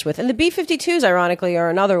about this with. And the B-52s, ironically, are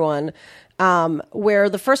another one, where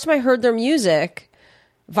the first time I heard their music,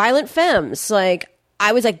 Violent Femmes, like,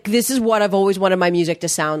 I was like, this is what I've always wanted my music to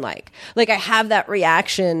sound like. Like, I have that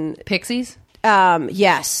reaction. Pixies?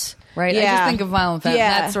 Yes. Right? Yeah. I just think of Violent Femmes,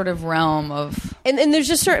 that sort of realm of... And there's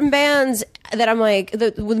just certain bands that I'm like,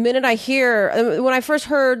 the minute I hear... When I first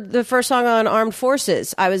heard the first song on Armed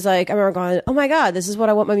Forces, I was like, I remember going, oh my God, this is what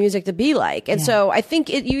I want my music to be like. And so I think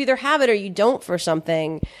you either have it or you don't for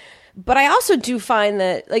something. But I also do find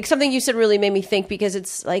that, like, something you said really made me think, because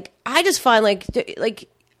it's like, I just find like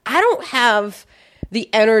I don't have the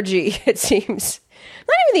energy, it seems.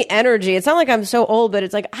 Not even the energy. It's not like I'm so old, but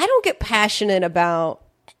it's like, I don't get passionate about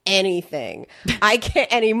anything. I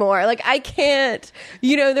can't anymore. Like, I can't,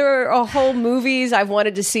 you know, there are whole movies I've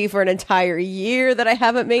wanted to see for an entire year that I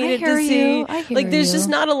haven't made it to see. Like, there's just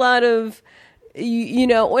not a lot of, you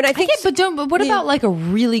know, when I think, but what about like a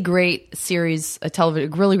really great series,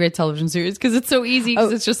 really great television series? Because it's so easy,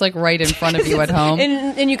 because it's just like right in front of you at home,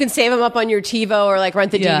 and you can save them up on your TiVo or like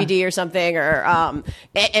rent the DVD or something, or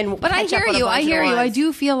But I hear you. I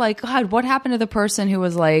do feel like, God, what happened to the person who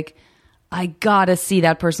was like, I gotta see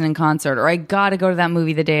that person in concert, or I gotta go to that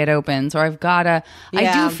movie the day it opens, or I've gotta.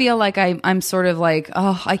 I do feel like I'm sort of like,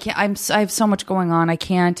 oh, I can't. I have so much going on. I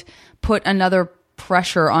can't put another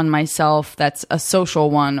pressure on myself that's a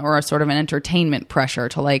social one or a sort of an entertainment pressure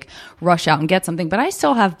to like rush out and get something. But I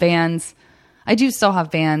still have bands. I do still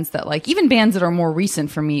have bands that, like, even bands that are more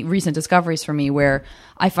recent for me, recent discoveries for me, where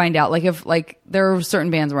I find out, like, if like there are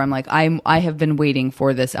certain bands where I'm like, I have been waiting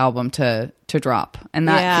for this album to drop, and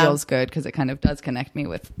that feels good because it kind of does connect me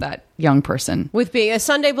with that young person. With being a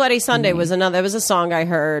Sunday Bloody Sunday was another. There was a song I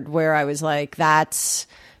heard where I was like, that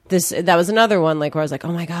was another one, like, where I was like,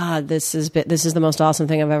 oh my God, this is the most awesome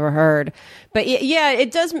thing I've ever heard. But yeah,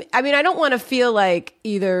 it does. I mean, I don't want to feel like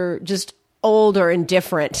either just old or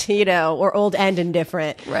indifferent, you know, or old and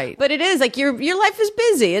indifferent. Right. But it is like your life is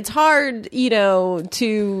busy. It's hard, you know,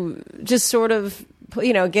 to just sort of,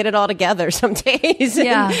 you know, get it all together some days.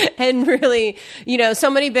 And really, you know, so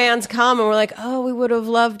many bands come and we're like, oh, we would have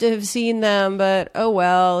loved to have seen them, but oh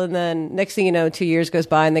well. And then next thing you know, 2 years goes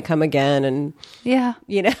by and they come again, and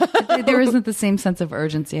you know, there isn't the same sense of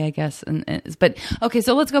urgency, I guess. But okay,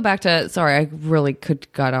 so let's go back to, sorry, I really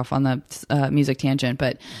got off on the music tangent,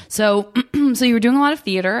 but so you were doing a lot of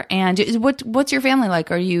theater, and what's your family like?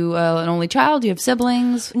 Are you an only child? Do you have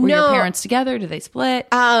siblings? Were your parents together? Did they split?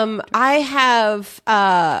 I have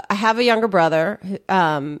a younger brother,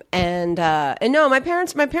 and no, my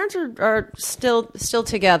parents are still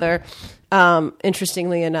together,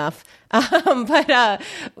 interestingly enough. But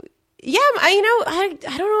yeah, I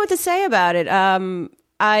don't know what to say about it.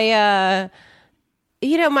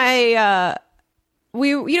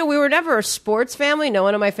 We were never a sports family. No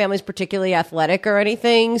one in my family is particularly athletic or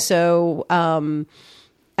anything. So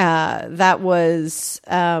that was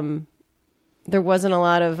there wasn't a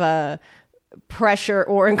lot of pressure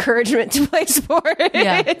or encouragement to play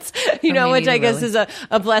sports, you know, which I guess is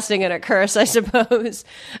a blessing and a curse, I suppose.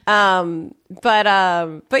 But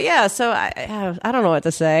yeah, so I don't know what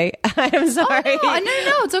to say. I'm sorry. Oh,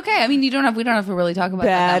 no, it's okay. I mean, we don't have to really talk about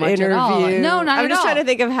that much interview. At all. No, not at all. I'm just trying to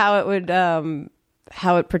think of how it would,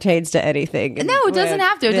 how it pertains to anything. No, it doesn't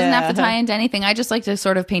have to. It doesn't have to tie into anything. I just like to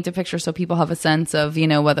sort of paint a picture so people have a sense of,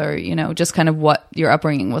 whether, just kind of what your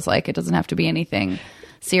upbringing was like. It doesn't have to be anything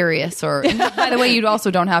serious and by the way, you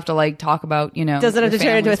also don't have to like talk about, doesn't have to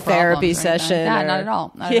turn into a therapy session. Not at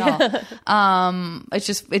all. Not at all. It's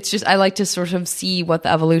just, I like to sort of see what the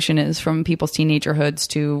evolution is from people's teenagerhoods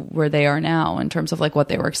to where they are now in terms of like what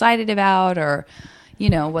they were excited about or,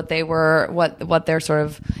 what they were, what they're sort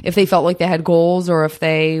of, if they felt like they had goals or if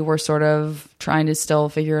they were sort of trying to still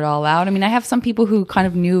figure it all out. I mean, I have some people who kind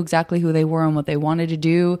of knew exactly who they were and what they wanted to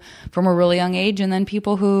do from a really young age. And then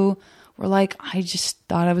people who were like, I just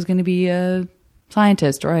thought I was going to be a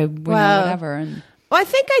scientist or whatever. And I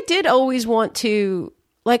think I did always want to,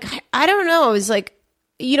 like, I don't know. I was like,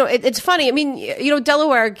 it's funny. I mean,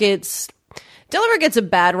 Delaware gets a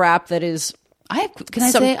bad rap that is. I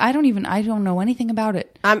say I don't know anything about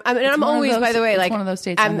it. I'm always, by the way, like one of those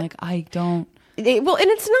states. I'm like, I don't. And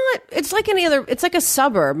it's not. It's like any other. It's like a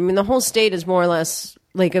suburb. I mean, the whole state is more or less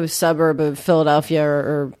like a suburb of Philadelphia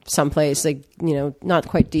or someplace like not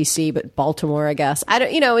quite DC, but Baltimore, I guess. I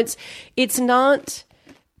don't. It's not.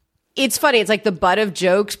 It's funny. It's like the butt of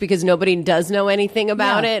jokes because nobody does know anything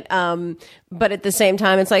about it. But at the same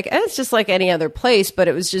time, it's like it's just like any other place. But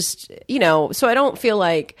it was just So I don't feel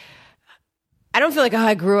like.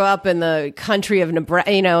 I grew up in the country of Nebraska,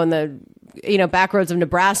 in the back roads of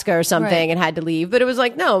Nebraska or something and had to leave. But it was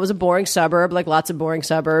like, no, it was a boring suburb, like lots of boring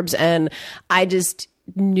suburbs. And I just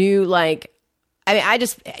knew like,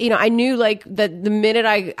 I knew like that the minute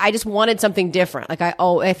I just wanted something different. Like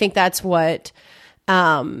I think that's what,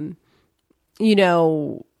 that's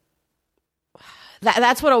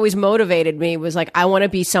what always motivated me was like, I want to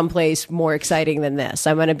be someplace more exciting than this.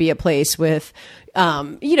 I want to be a place with,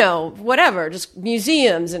 whatever, just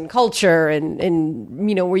museums and culture and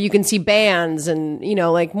where you can see bands and,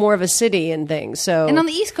 like more of a city and things. So, and on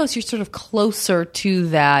the East Coast, you're sort of closer to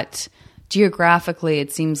that geographically.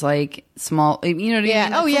 It seems like small,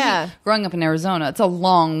 yeah. Growing up in Arizona, it's a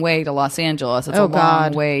long way to Los Angeles. It's a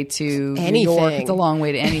long way to anything. New York. It's a long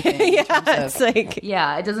way to anything.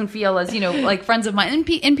 It doesn't feel as, like friends of mine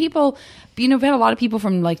and people, we've had a lot of people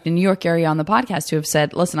from like the New York area on the podcast who have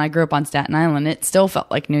said, listen, I grew up on Staten Island. It still felt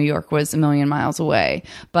like New York was a million miles away.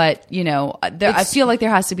 But, I feel like there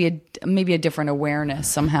has to be maybe a different awareness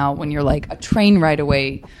somehow when you're like a train ride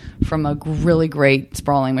away from a really great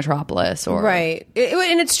sprawling metropolis. Right.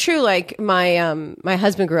 And it's true. Like my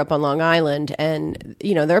husband grew up on Long Island and,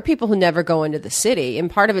 there are people who never go into the city. And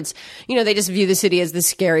part of it's, they just view the city as this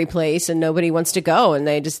scary place and nobody wants to go. And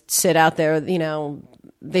they just sit out there,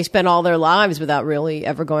 they spend all their lives without really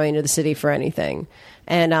ever going into the city for anything.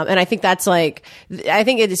 And I think that's like, I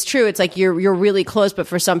think it is true. It's like you're really close, but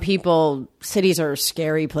for some people, cities are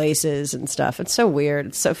scary places and stuff. It's so weird.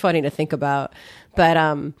 It's so funny to think about. But,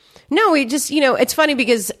 no, we just, it's funny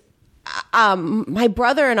because, my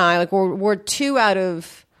brother and I, like we're 2 out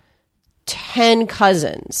of 10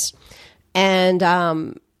 cousins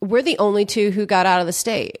and, we're the only 2 who got out of the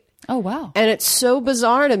state. Oh, wow. And it's so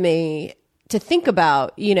bizarre to me to think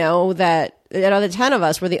about, that out of the 10 of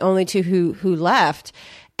us, we're the only 2 who left.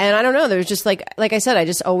 And I don't know, there's just like I said, I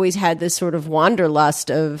just always had this sort of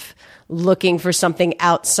wanderlust of looking for something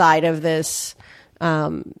outside of this,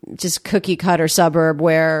 just cookie cutter suburb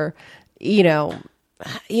where, I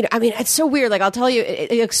mean, it's so weird. Like, I'll tell you,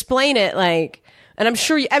 explain it like, and I'm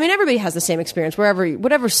sure, everybody has the same experience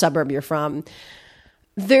whatever suburb you're from.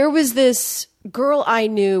 There was this girl I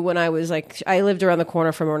knew when I was like, I lived around the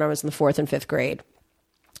corner from her when I was in the 4th and 5th grade.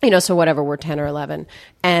 So whatever, we're 10 or 11.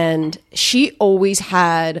 And she always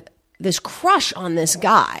had this crush on this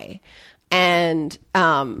guy. And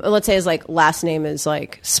let's say his like last name is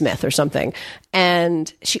like Smith or something.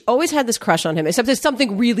 And she always had this crush on him, except it's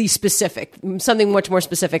something really specific, something much more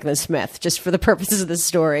specific than Smith, just for the purposes of this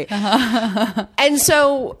story. And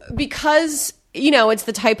so because, it's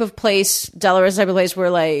the type of place, Delaware's the type of place where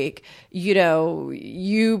like,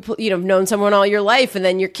 you've known someone all your life and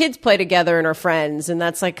then your kids play together and are friends. And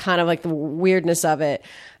that's like kind of like the weirdness of it.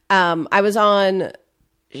 I was on,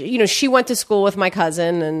 she went to school with my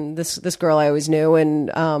cousin and this girl I always knew.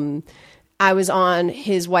 And I was on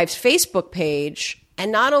his wife's Facebook page.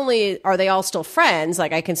 And not only are they all still friends,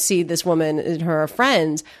 like I can see this woman and her are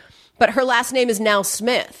friends, but her last name is now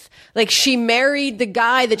Smith. Like she married the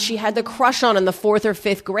guy that she had the crush on in the 4th or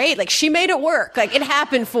 5th grade. Like she made it work. Like it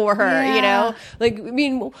happened for her, Like, I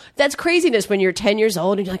mean, that's craziness when you're 10 years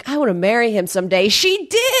old and you're like, I want to marry him someday. She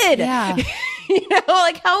did. Yeah.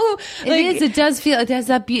 Like how It does feel, it has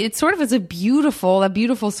that, it sort of has that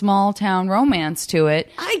beautiful small town romance to it.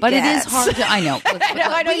 But guess. It is hard to, I know. I know.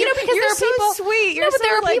 But, because You're there are so people, sweet. You're but so,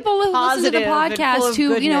 there are people who listen to the positive and full podcast of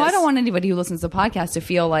who, I goodness. don't want anybody who listens to the podcast to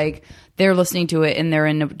feel like they're listening to it and they're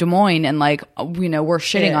in Des Moines and like, we're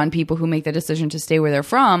shitting on people who make the decision to stay where they're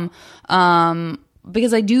from.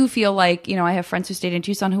 Because I do feel like, I have friends who stayed in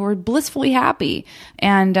Tucson who are blissfully happy.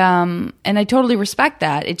 And I totally respect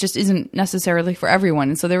that. It just isn't necessarily for everyone.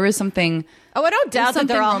 And so there is something. Oh, I don't doubt that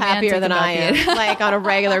they're all happier than I am, like on a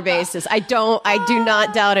regular basis. I do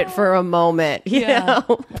not doubt it for a moment. You know?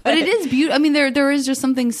 But it is beautiful. I mean, there is just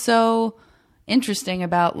something so interesting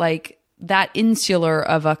about like that insular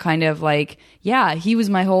of a kind of like, yeah, he was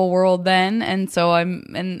my whole world then. And so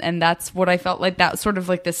and that's what I felt like, that sort of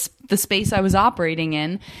like the space I was operating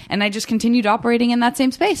in. And I just continued operating in that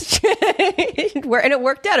same space. And it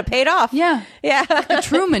worked out. It paid off. Yeah. Yeah. Like the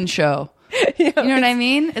Truman Show. You know what I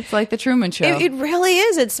mean? It's like the Truman Show. It really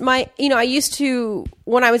is. It's I used to,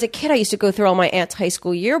 when I was a kid, I used to go through all my aunt's high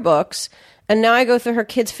school yearbooks. And now I go through her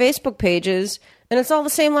kids' Facebook pages. And it's all the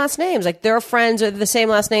same last names. Like their friends are the same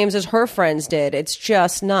last names as her friends did. It's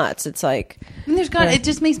just nuts. It's like, and it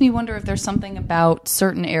just makes me wonder if there's something about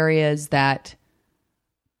certain areas that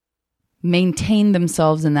maintain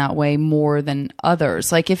themselves in that way more than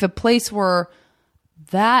others. Like if a place were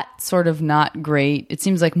that sort of not great, it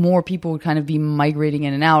seems like more people would kind of be migrating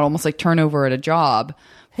in and out, almost like turnover at a job,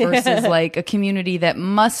 versus like a community that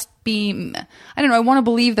must be, I don't know, I want to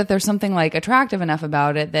believe that there's something like attractive enough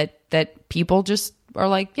about it that people just are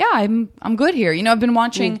like, yeah, I'm good here. I've been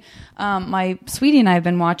watching, my sweetie and I have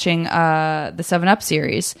been watching the 7-Up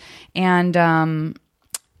series, and I,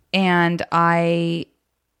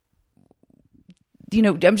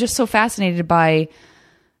 I'm just so fascinated by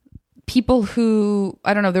people who,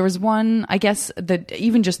 I don't know, there was one, I guess,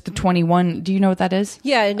 even just the 21, do you know what that is?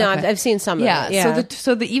 Yeah, no, okay. I've seen some of it. Yeah.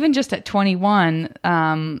 So even just at 21,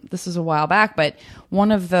 this was a while back, but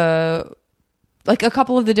one of the, like a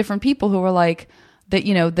couple of the different people who were like, that,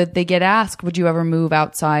 that they get asked, would you ever move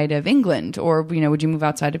outside of England? Or, would you move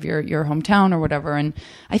outside of your hometown or whatever? And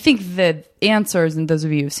I think the answers, and those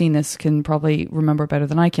of you who've seen this can probably remember better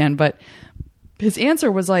than I can, but his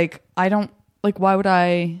answer was like, I don't, like, why would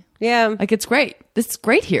I... Yeah. Like, it's great. This is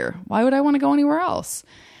great here. Why would I want to go anywhere else?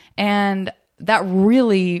 And that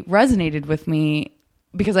really resonated with me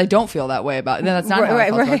because I don't feel that way about it. That's not how I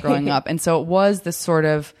felt about growing up. And so it was this sort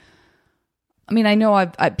of, I mean, I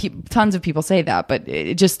know tons of people say that, but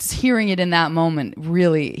just hearing it in that moment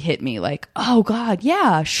really hit me like, oh God,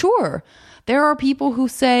 yeah, sure. There are people who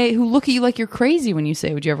look at you like you're crazy when you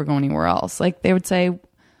say, would you ever go anywhere else? Like they would say,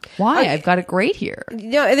 why? I've got it great here. And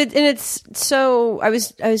it's so. I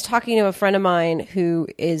was talking to a friend of mine who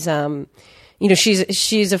is,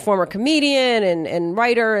 she's a former comedian and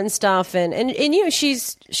writer and stuff, and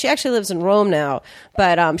she actually lives in Rome now,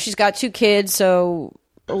 but she's got 2 kids, so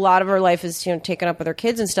a lot of her life is taken up with her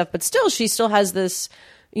kids and stuff. But still, she still has this,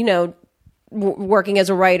 working as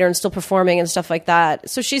a writer and still performing and stuff like that.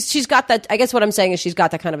 So she's got that. I guess what I'm saying is she's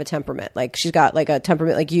got that kind of a temperament. Like she's got like a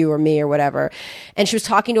temperament like you or me or whatever. And she was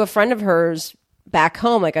talking to a friend of hers back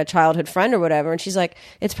home, like a childhood friend or whatever. And she's like,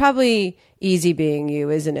 it's probably easy being you,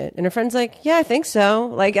 isn't it? And her friend's like, yeah, I think so.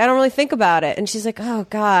 Like, I don't really think about it. And she's like, oh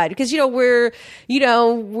God. Because,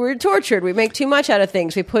 we're tortured. We make too much out of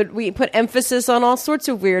things. We put emphasis on all sorts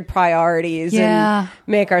of weird priorities and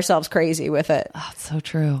make ourselves crazy with it. Oh, it's so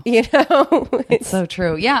true. It's so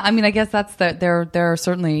true. Yeah. I mean, I guess that's there are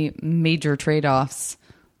certainly major trade-offs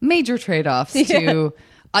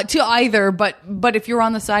to either, but if you're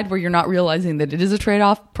on the side where you're not realizing that it is a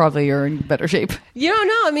trade-off, probably you're in better shape. You don't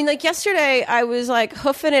know. I mean, like yesterday, I was like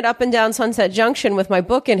hoofing it up and down Sunset Junction with my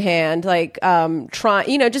book in hand, like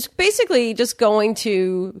just basically just going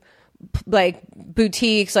to like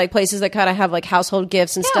boutiques, like places that kind of have like household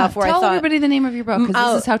gifts and stuff. Where tell I thought, everybody the name of your book,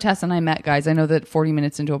 because this is how Tess and I met, guys. I know that 40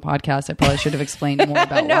 minutes into a podcast, I probably should have explained more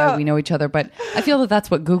about why we know each other, but I feel that that's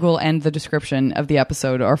what Google and the description of the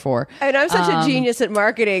episode are for. And I'm such a genius at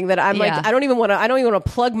marketing that I'm like, I don't even want to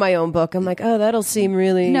plug my own book. I'm like, oh, that'll seem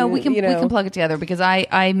really. No, we can plug it together because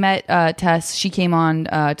I met Tess. She came on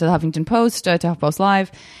to the Huffington Post, to HuffPost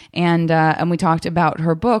Live, and we talked about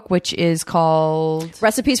her book, which is called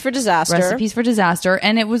Recipes for Disaster.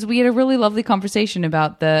 And we had a really lovely conversation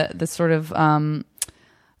about the sort of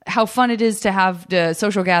how fun it is to have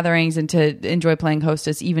social gatherings and to enjoy playing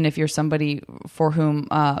hostess, even if you're somebody for whom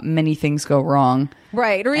many things go wrong.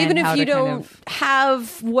 Right. Or even if you don't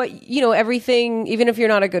have what, everything, even if you're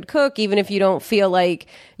not a good cook, even if you don't feel like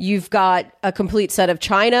you've got a complete set of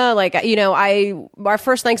china, like, our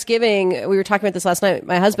first Thanksgiving, we were talking about this last night,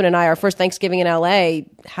 my husband and I, our first Thanksgiving in LA,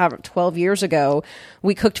 12 years ago,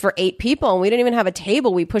 we cooked for 8 people and we didn't even have a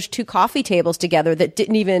table. We pushed 2 coffee tables together that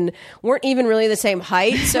weren't even really the same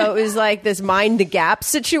height. So it was like this mind the gap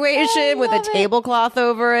situation with a tablecloth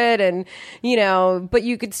over it. And, but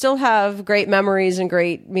you could still have great memories and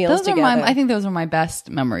great meals together. I think those are my best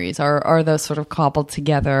memories are those sort of cobbled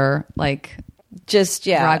together, like just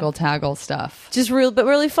raggle taggle stuff, just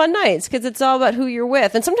really fun nights, because it's all about who you're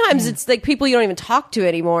with. And sometimes it's like people you don't even talk to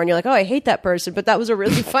anymore and you're like, oh, I hate that person, but that was a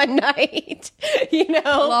really fun night. We'll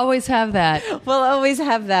always have that. We'll always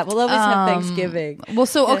have Thanksgiving. Well,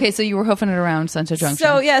 so you were hoofing it around Sunset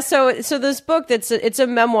Junction. So this book, it's a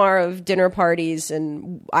memoir of dinner parties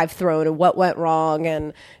and I've thrown and what went wrong,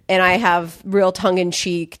 and I have real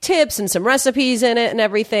tongue-in-cheek tips and some recipes in it and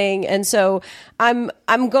everything. And so I'm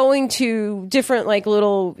going to different like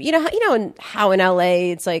little, how in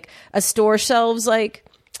LA it's like a store shelves like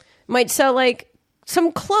might sell like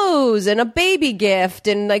some clothes and a baby gift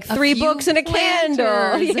and like 3 books and a candle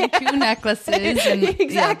and 2 necklaces. And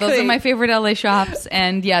exactly. Those are my favorite LA shops.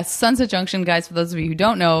 And yes, Sunset Junction, guys, for those of you who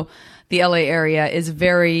don't know, the LA area is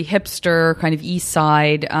very hipster, kind of east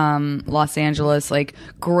side, Los Angeles, like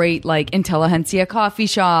great, like intelligentsia coffee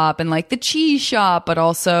shop and like the cheese shop, but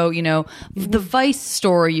also, the Vice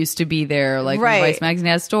store used to be there, like when Vice magazine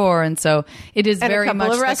has a store. And so it is very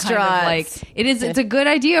much the kind of like, it's a good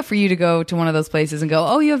idea for you to go to one of those places and go,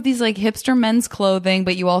 oh, you have these like hipster men's clothing,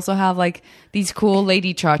 but you also have like these cool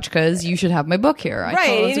lady tchotchkas. You should have my book here.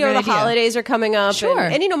 Right. The holidays are coming up. Sure.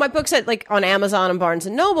 And my book's at like on Amazon and Barnes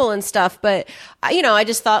and Noble and stuff. But, I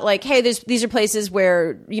just thought like, hey, these are places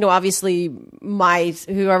where, obviously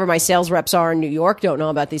whoever my sales reps are in New York don't know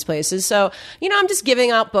about these places. So, I'm just giving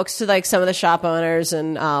out books to like some of the shop owners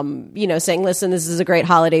and, saying, listen, this is a great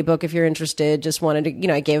holiday book if you're interested. Just wanted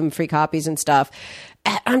to, I gave them free copies and stuff.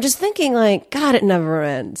 And I'm just thinking like, God, it never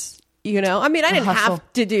ends. I didn't have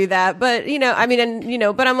to do that, but,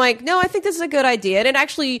 but I'm like, no, I think this is a good idea. And it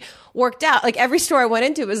actually worked out. Like every store I went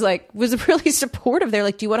into was really supportive. They're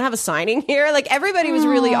like, do you want to have a signing here? Like everybody was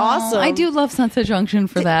really awesome. I do love Sunset Junction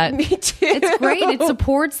for that. Me too. It's great. It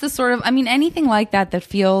supports the sort of, anything like that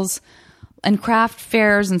feels, and craft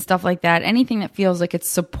fairs and stuff like that, anything that feels like it's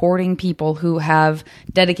supporting people who have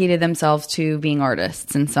dedicated themselves to being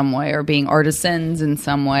artists in some way or being artisans in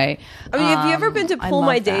some way. Have you ever been to Pull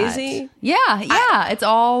My Daisy? Yeah. It's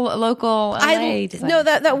all local LA design. No,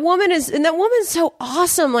 that woman's so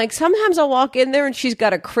awesome. Like sometimes I'll walk in there and she's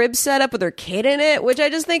got a crib set up with her kid in it, which I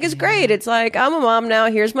just think is great. It's like, I'm a mom now,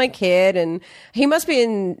 here's my kid, and he must be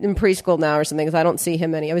in preschool now or something because I don't see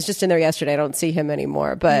him I was just in there yesterday. I don't see him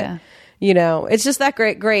anymore, but... Yeah. It's just that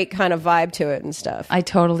great kind of vibe to it and stuff. I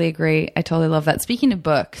totally agree. I totally love that. Speaking of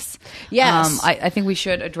books, yes, I think we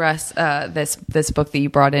should address this book that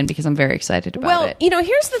you brought in because I'm very excited about it.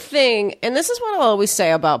 Here's the thing, and this is what I'll always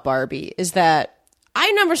say about Barbie, is that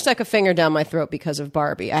I never stuck a finger down my throat because of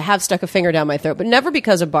Barbie. I have stuck a finger down my throat, but never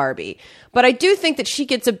because of Barbie. But I do think that she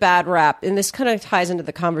gets a bad rap, and this kind of ties into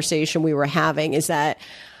the conversation we were having, is that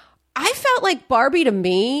I felt like Barbie to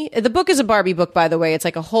me, the book is a Barbie book, by the way. It's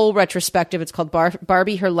like a whole retrospective. It's called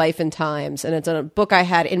Barbie, Her Life and Times. And it's a book I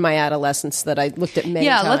had in my adolescence that I looked at many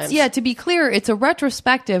times. To be clear, it's a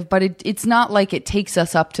retrospective, but it's not like it takes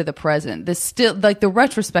us up to the present. This still, like the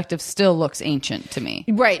retrospective still looks ancient to me.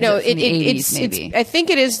 Right. No, it's maybe. I think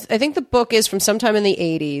it is. I think the book is from sometime in the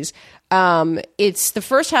 80s. It's the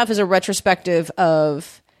first half is a retrospective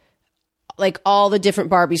of like all the different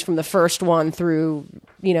Barbies from the first one through,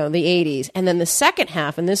 the 80s. And then the second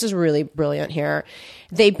half, and this is really brilliant here,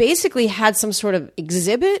 they basically had some sort of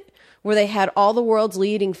exhibit where they had all the world's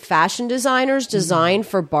leading fashion designers design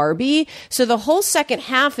for Barbie. So the whole second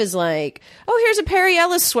half is like, oh, here's a Perry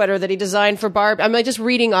Ellis sweater that he designed for Barbie. I'm like just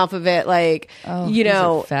reading off of it, like,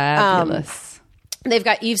 fabulous. They've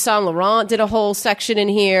got Yves Saint Laurent did a whole section in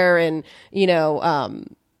here, and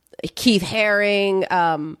Keith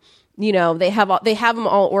Haring. They have them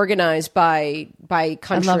all organized by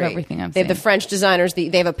country. I love everything I'm They seeing. have the French designers. They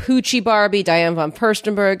have a Pucci Barbie, Diane von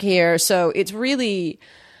Furstenberg here. So it's really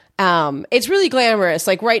glamorous.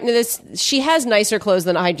 Like right into this, she has nicer clothes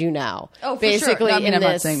than I do now. Oh, for basically, sure. I'm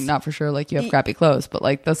not saying not for sure. Like you have crappy clothes, but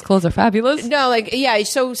like those clothes are fabulous. No, like yeah.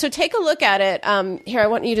 So take a look at it. Here, I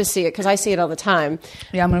want you to see it because I see it all the time.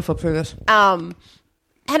 Yeah, I'm gonna flip through this. And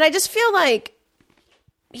I just feel like,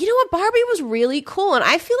 Barbie was really cool. And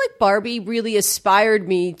I feel like Barbie really inspired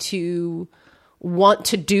me to want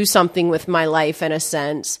to do something with my life in a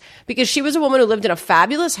sense, because she was a woman who lived in a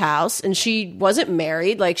fabulous house and she wasn't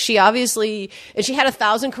married. Like she obviously, and she had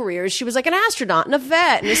 1,000 careers. She was like an astronaut and a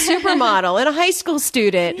vet and a supermodel and a high school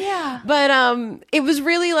student. Yeah. But it was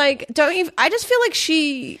really like, I just feel like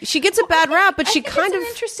she gets a bad rap, but she kind of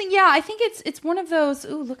interesting. Yeah, I think it's one of those.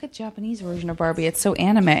 Ooh, look at Japanese version of Barbie. It's so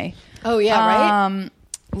anime. Oh yeah, right.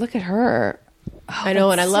 Look at her. Oh, I know,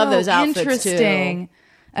 and I love those outfits interesting. too.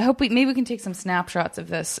 I hope maybe we can take some snapshots of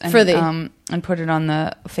this and and put it on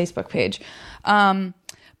the Facebook page.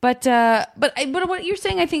 But what you're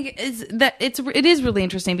saying, I think, is that it is really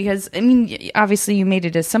interesting because I mean, obviously, you made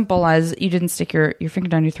it as simple as you didn't stick your finger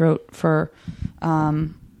down your throat for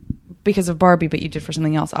because of Barbie, but you did for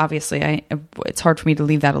something else. Obviously, it's hard for me to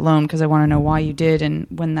leave that alone because I want to know why you did and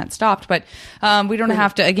when that stopped. But we don't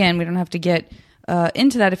have to get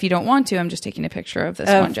into that if you don't want to. I'm just taking a picture of this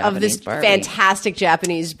one Japanese of this Barbie. fantastic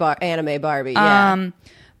Japanese anime Barbie. Yeah.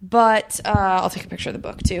 But I'll take a picture of the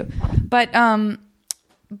book too.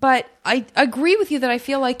 But I agree with you that I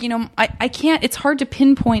feel like, I can't, it's hard to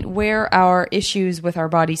pinpoint where our issues with our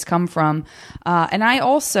bodies come from. And I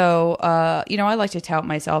also, I like to tout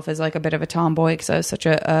myself as like a bit of a tomboy because I was such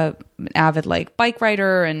an avid like bike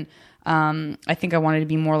rider. And I think I wanted to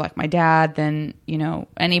be more like my dad than,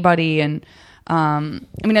 anybody. And I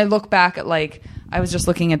mean, I look back at like, I was just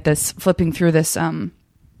looking at this, flipping through this, kind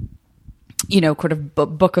of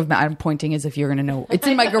book of, I'm pointing as if you're going to know. It's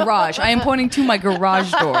in my garage. I am pointing to my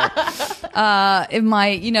garage door. In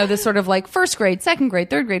my, this sort of like first grade, second grade,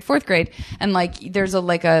 third grade, fourth grade. And like, there's a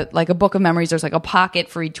book of memories. There's like a pocket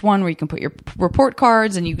for each one where you can put your report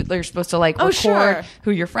cards and you're supposed to like record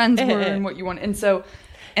who your friends were and what you want.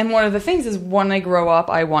 And one of the things is when I grow up,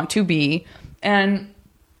 I want to be, and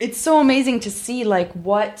it's so amazing to see like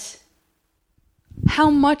how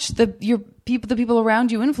much the people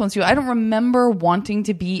around you influence you. I don't remember wanting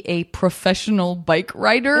to be a professional bike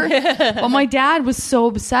rider, but my dad was so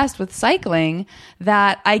obsessed with cycling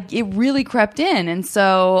that it really crept in. And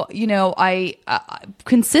so, I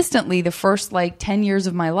consistently the first like 10 years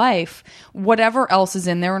of my life, whatever else is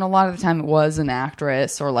in there, and a lot of the time it was an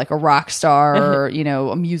actress or like a rock star or,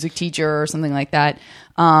 a music teacher or something like that.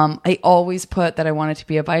 I always put that I wanted to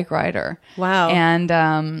be a bike rider. Wow.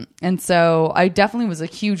 And so I definitely was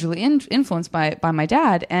like hugely influenced by my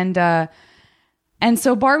dad. And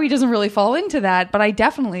so Barbie doesn't really fall into that, but I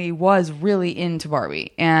definitely was really into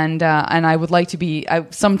Barbie. And I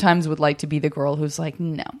sometimes would like to be the girl who's like,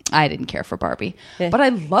 no, I didn't care for Barbie, but I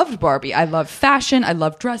loved Barbie. I loved fashion. I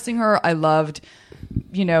loved dressing her. I loved,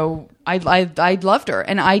 I loved her.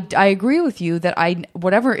 And I agree with you that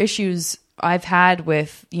whatever issues I've had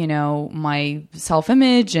with, my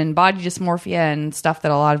self-image and body dysmorphia and stuff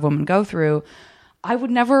that a lot of women go through, I would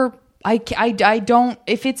never, I don't,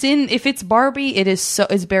 if it's Barbie,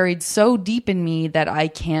 is buried so deep in me that I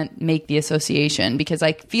can't make the association because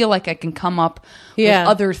I feel like I can come up with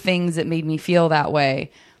other things that made me feel that way.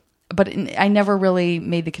 But I never really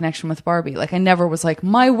made the connection with Barbie. Like I never was like,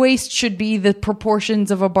 my waist should be the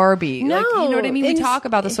proportions of a Barbie. No, like, you know what I mean? We talk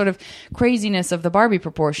about the sort of craziness of the Barbie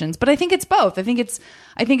proportions, but I think it's both. I think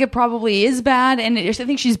it probably is bad, and I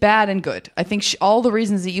think she's bad and good. I think all the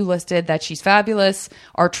reasons that you listed that she's fabulous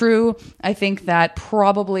are true. I think that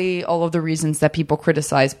probably all of the reasons that people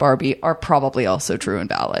criticize Barbie are probably also true and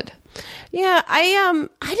valid. Yeah, I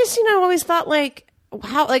just always thought like,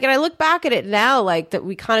 how, like, and I look back at it now, like that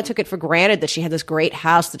we kind of took it for granted that she had this great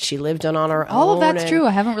house that she lived in on her own. All of that's true.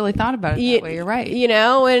 I haven't really thought about it that way. You're right.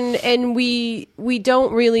 And we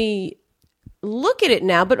don't really look at it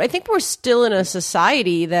now, but I think we're still in a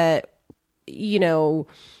society that, and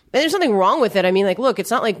there's nothing wrong with it. I mean, like, look,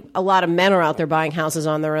 it's not like a lot of men are out there buying houses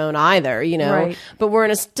on their own either, Right. But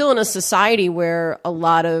we're still in a society where a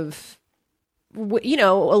lot of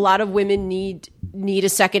women need a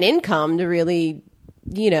second income to really,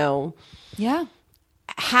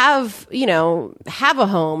 have a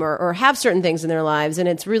home or have certain things in their lives. And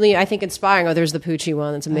it's really, I think, inspiring. Oh, there's the Poochie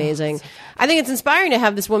one. That's amazing. I think it's inspiring to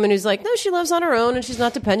have this woman who's like, no, she lives on her own and she's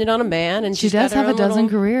not dependent on a man. And she does have a dozen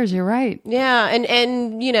careers. You're right. Yeah.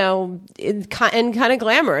 And kind of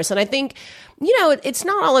glamorous. And I think, it's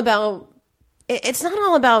not all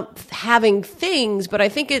about having things, but I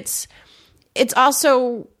think it's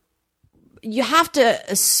also, you have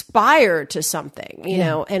to aspire to something,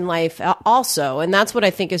 in life also. And that's what I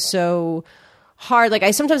think is so hard. Like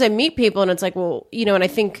sometimes I meet people and it's like, well, and I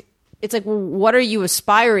think it's like, well, what are you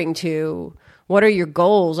aspiring to? What are your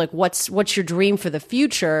goals? Like what's your dream for the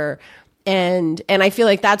future? And I feel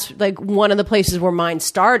like that's like one of the places where mine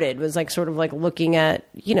started was like sort of like looking at,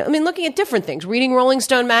 looking at different things. Reading Rolling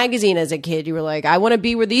Stone magazine as a kid, you were like, I want to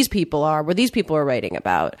be where these people are writing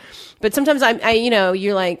about. But sometimes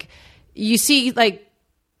you're like, you see like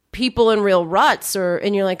people in real ruts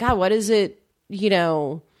and you're like, God, what is it? I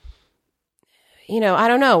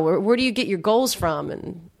don't know. Where do you get your goals from?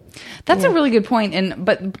 And that's a really good point.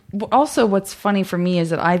 But also what's funny for me is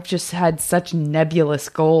that I've just had such nebulous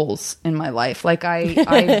goals in my life. Like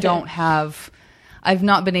I've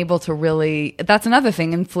not been able to really, that's another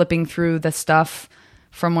thing in flipping through the stuff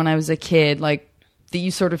from when I was a kid, like that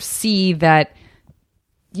you sort of see that,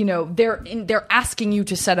 they're asking you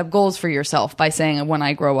to set up goals for yourself by saying, when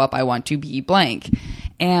I grow up, I want to be blank.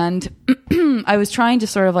 And I was trying to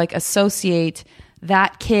sort of like associate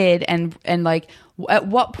that kid and like, at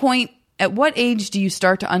what age do you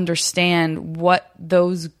start to understand what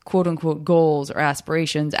those quote unquote goals or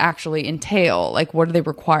aspirations actually entail? Like, what do they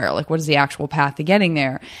require? Like, what is the actual path to getting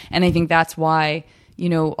there? And I think that's why, a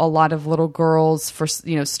lot of little girls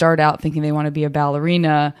start out thinking they want to be a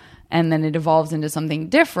ballerina and then it evolves into something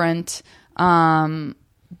different.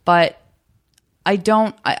 But I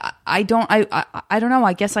don't know.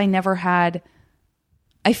 I guess I never had,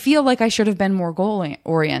 I feel like I should have been more goal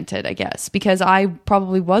oriented, I guess, because I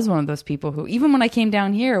probably was one of those people who, even when I came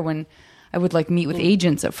down here, when I would like meet with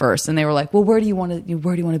agents at first, and they were like, "Well, where do you want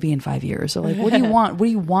to be in 5 years?" Or like, "What do you want? What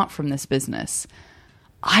do you want from this business?"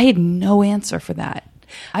 I had no answer for that.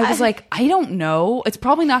 I was like, I don't know. It's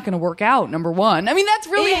probably not going to work out. Number one, I mean, that's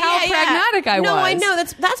really how pragmatic I was. No, I know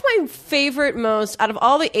that's my favorite. Most out of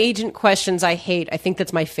all the agent questions, I hate. I think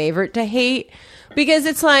that's my favorite to hate because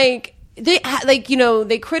it's like.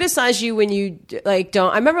 They criticize you when you like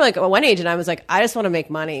don't. I remember like one agent, I was like, I just want to make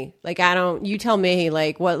money. Like you tell me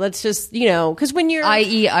like what. Let's just because when you're,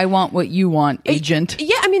 i.e., I want what you want, agent.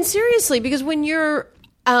 Yeah, I mean seriously, because when you're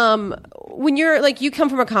like you come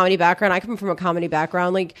from a comedy background, I come from a comedy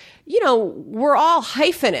background. Like we're all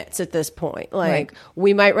hyphenates at this point. Like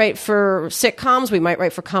we might write for sitcoms, we might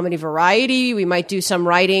write for comedy variety, we might do some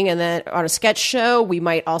writing and then on a sketch show. We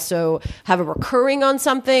might also have a recurring on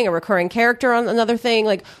something, a recurring character on another thing.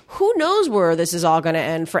 Like who knows where this is all going to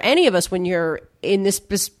end for any of us when you're in this.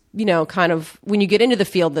 Kind of when you get into the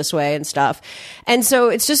field this way and stuff. And so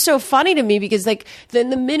it's just so funny to me because like then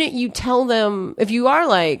the minute you tell them, if you are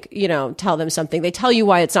like, tell them something, they tell you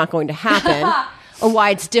why it's not going to happen. Or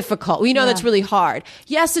why it's difficult. We know that's really hard.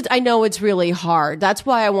 Yes, I know it's really hard. That's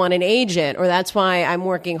why I want an agent, or that's why I'm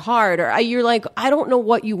working hard. Or you're like, I don't know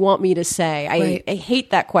what you want me to say. I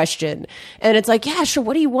hate that question. And it's like, yeah, sure.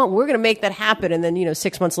 What do you want? We're going to make that happen. And then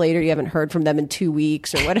 6 months later, you haven't heard from them in 2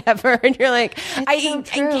 weeks or whatever. And you're like, I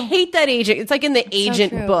hate that agent. It's like in the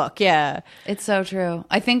agent book. Yeah, it's so true.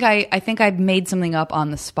 I think I made something up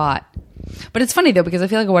on the spot. But it's funny though because I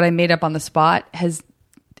feel like what I made up on the spot has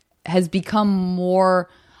become more.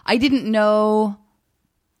 I didn't know.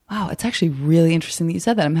 Wow, it's actually really interesting that you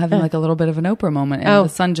said that. I'm having like a little bit of an Oprah moment, and the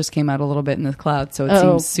sun just came out a little bit in the clouds, so it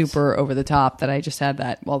seems super over the top that I just had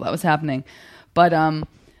that while that was happening. But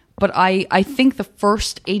I think the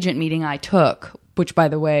first agent meeting I took, which by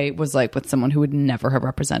the way was like with someone who would never have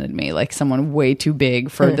represented me, like someone way too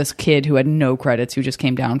big for this kid who had no credits, who just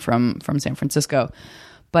came down from San Francisco.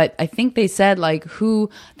 But I think they said like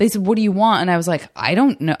they said, what do you want? And I was like, I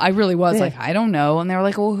don't know. I really was like, I don't know. And they were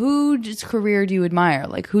like, well, whose career do you admire?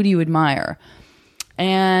 Like, who do you admire?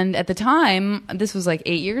 And at the time, this was like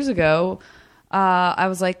 8 years ago, I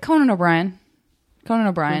was like, Conan O'Brien.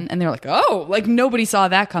 And they were like, oh, like nobody saw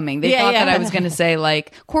that coming. They thought that I was going to say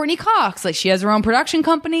like Courtney Cox, like she has her own production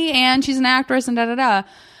company and she's an actress and da-da-da.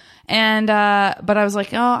 And, but I was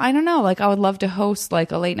like, oh, I don't know. Like I would love to host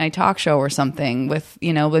like a late night talk show or something with,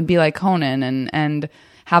 would be like Conan and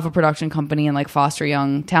have a production company and like foster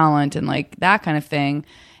young talent and like that kind of thing.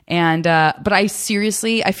 And, but I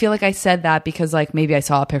feel like I said that because like maybe I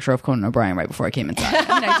saw a picture of Conan O'Brien right before I came inside.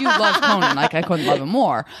 I mean, I do love Conan. Like I couldn't love him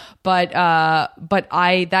more, but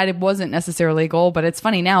that it wasn't necessarily a goal. But it's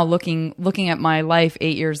funny now looking at my life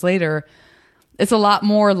 8 years later. It's a lot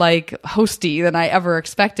more like hosty than I ever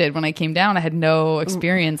expected when I came down. I had no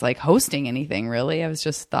experience like hosting anything really. I was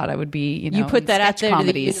just thought I would be, you put that out there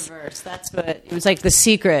comedies. To the universe. That's what it was like the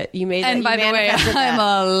secret. You made and by the way, I'm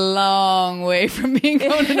a long way from being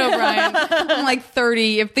Conan O'Brien. I'm like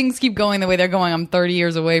 30. If things keep going the way they're going, I'm 30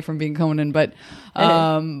 years away from being Conan. But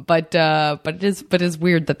it is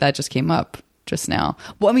weird that just came up just now.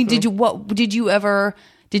 Well, I mean, did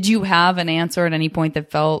you have an answer at any point that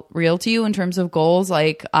felt real to you in terms of goals?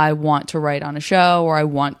 Like, I want to write on a show, or I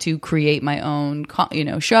want to create my own,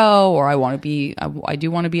 show, or I do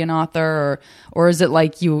want to be an author, or is it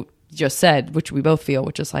like you just said, which we both feel,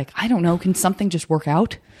 which is like, I don't know, can something just work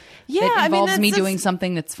out? Yeah, It involves me that's doing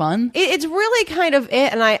something that's fun. It's really kind of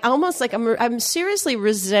it, and I almost like I'm seriously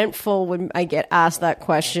resentful when I get asked that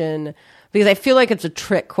question because I feel like it's a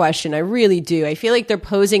trick question. I really do. I feel like they're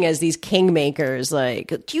posing as these kingmakers.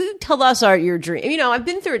 Like, do you tell us your dream? You know, I've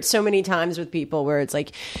been through it so many times with people where it's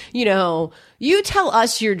like, you know, you tell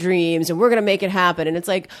us your dreams and we're going to make it happen. And it's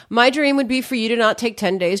like, my dream would be for you to not take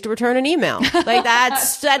 10 days to return an email. Like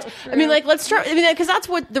that's, I mean, like, let's start. I mean, because that's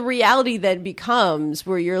what the reality then becomes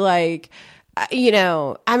where you're like, you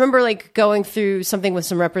know, I remember like going through something with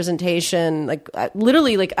some representation, like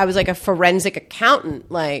literally like I was like a forensic accountant,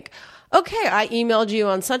 like, okay, I emailed you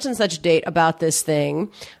on such and such date about this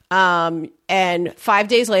thing. And 5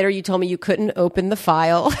 days later, you told me you couldn't open the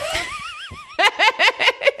file.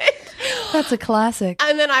 That's a classic.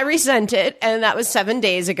 And then I resent it. And that was 7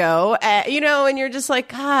 days ago. You know, and you're just like,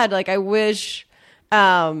 God, like I wish,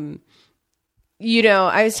 you know,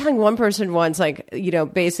 I was telling one person once, like, you know,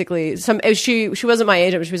 basically she wasn't my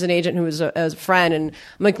agent, but she was an agent who was a friend. And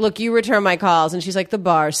I'm like, look, you return my calls. And she's like, the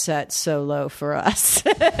bar's set so low for us.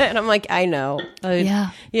 And I'm like, I know.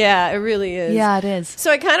 Yeah, it really is. Yeah, it is. So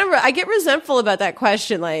I get resentful about that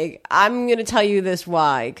question. Like, I'm going to tell you this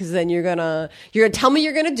why, because then you're going to tell me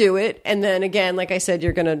you're going to do it. And then again, like I said,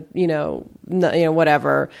 you're going to,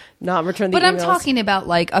 whatever, not return the emails. But I'm talking about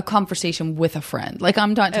like a conversation with a friend. Like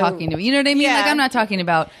I'm not talking to, you know what I mean? Yeah. Like I'm not talking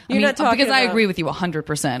about, because I agree with you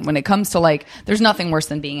 100% when it comes to like, there's nothing worse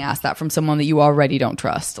than being asked that from someone that you already don't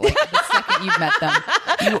trust. Like the second you've met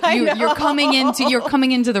them, you're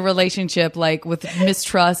coming into the relationship like with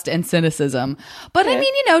mistrust and cynicism. But I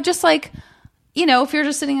mean, you know, just like, you know, if you're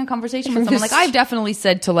just sitting in conversation with someone, like I've definitely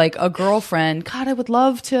said to like a girlfriend, God, I would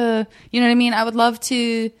love to, you know what I mean? I would love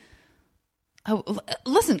to,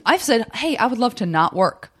 listen, I've said, hey, I would love to not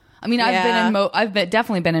work. I mean, I've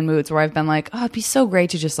definitely been in moods where I've been like, oh, it'd be so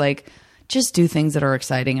great to just do things that are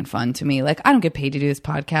exciting and fun to me. Like, I don't get paid to do this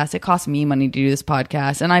podcast. It costs me money to do this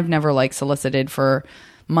podcast. And I've never like solicited for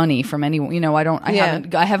money from anyone. You know, I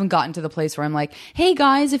haven't gotten to the place where I'm like, hey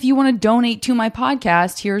guys, if you want to donate to my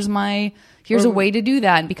podcast, here's a way to do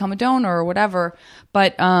that and become a donor or whatever.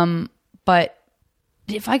 But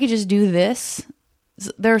if I could just do this,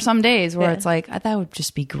 there are some days where it's like, that would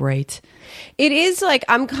just be great. It is like,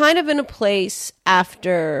 I'm kind of in a place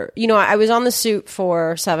after, you know, I was on the suit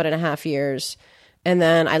for 7.5 years and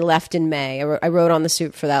then I left in May. I wrote on the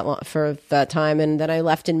suit for that time. And then I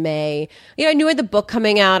left in May. You know, I knew I had the book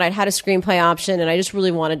coming out. I'd had a screenplay option and I just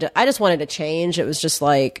wanted to change. It was just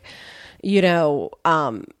like, you know,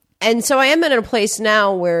 and so I am in a place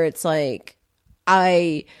now where it's like,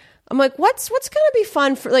 I'm like, what's going to be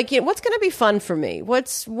fun for, like, you know, what's going to be fun for me?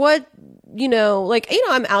 You know, like, you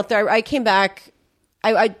know, I'm out there. I came back,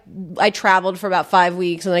 I traveled for about 5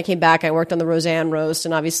 weeks and then I came back. I worked on the Roseanne roast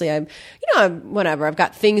and obviously I'm whatever. I've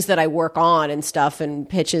got things that I work on and stuff and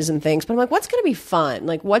pitches and things, but I'm like, what's going to be fun?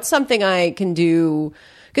 Like, what's something I can do?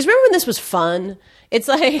 Because remember when this was fun? It's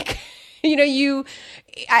like, you know,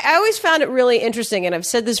 I always found it really interesting, and I've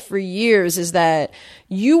said this for years, is that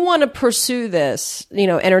you want to pursue this, you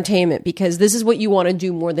know, entertainment, because this is what you want to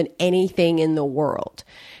do more than anything in the world.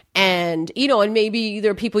 And, you know, and maybe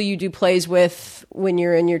there are people you do plays with when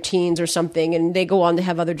you're in your teens or something, and they go on to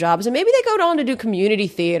have other jobs, and maybe they go on to do community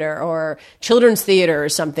theater or children's theater or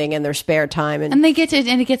something in their spare time. And it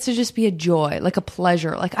gets to just be a joy, like a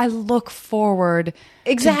pleasure. Like I look forward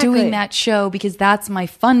to doing that show because that's my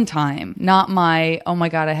fun time, not my, oh my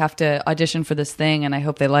God, I have to audition for this thing and I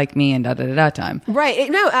hope they like me and da-da-da-da time. Right.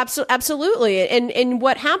 No, absolutely. And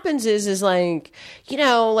what happens is like, you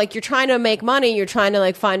know, like you're trying to make money, you're trying to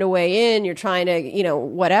like find a way in, you're trying to, you know,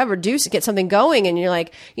 whatever, get something going. And you're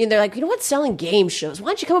like, you know, they're like, you know what, selling game shows. Why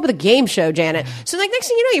don't you come up with a game show, Janet? So like next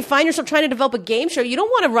thing you know, you find yourself trying to develop a game show. You don't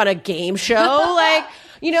want to run a game show. Like,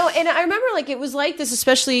 you know, and I remember like it was like this,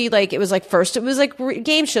 especially like it was like first it was like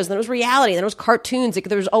game shows, then it was reality, then it was cartoons. Like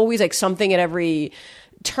there was always like something at every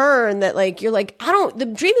turn that like you're like,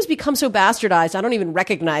 the dream has become so bastardized, I don't even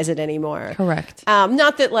recognize it anymore. Correct.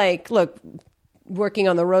 Not that like, look, working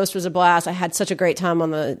on the roast was a blast. I had such a great time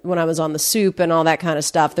when I was on the soup and all that kind of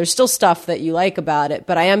stuff. There's still stuff that you like about it,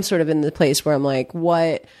 but I am sort of in the place where I'm like,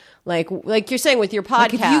 what? Like you're saying with your podcast,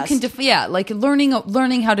 like if you can like learning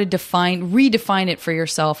how to redefine it for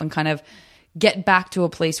yourself and kind of get back to a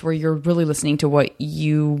place where you're really listening to what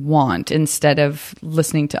you want instead of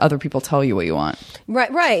listening to other people tell you what you want.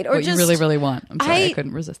 Right. Or what you really, really want. I'm sorry, I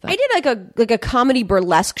couldn't resist that. I did like a comedy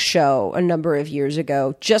burlesque show a number of years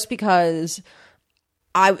ago just because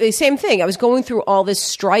same thing. I was going through all this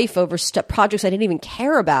strife over projects I didn't even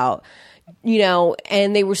care about.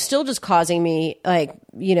 and they were still just causing me like,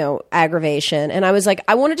 aggravation. And I was like,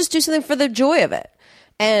 I want to just do something for the joy of it.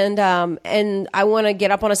 And I want to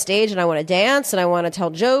get up on a stage and I want to dance and I want to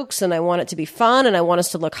tell jokes and I want it to be fun and I want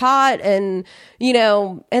us to look hot. And,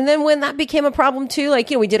 and then when that became a problem too,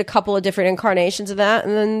 like, we did a couple of different incarnations of that.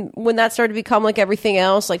 And then when that started to become like everything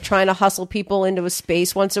else, like trying to hustle people into a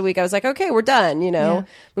space once a week, I was like, okay, we're done.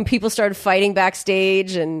 When people started fighting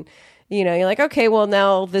backstage and, you're like, okay, well,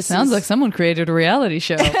 now this sounds like someone created a reality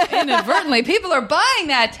show. Inadvertently, people are buying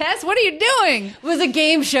that, Tess. What are you doing? It was a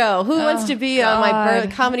game show. Who wants to be on my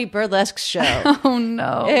comedy burlesque show? Oh,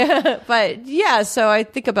 no. Yeah, but, yeah, so I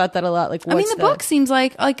think about that a lot. Like, the book seems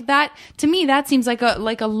like that, to me, that seems like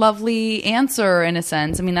a lovely answer in a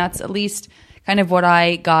sense. I mean, that's at least kind of what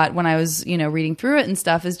I got when I was, reading through it and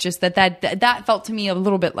stuff, is just that felt to me a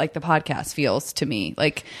little bit like the podcast feels to me.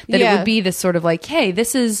 Like, that it would be this sort of like, hey,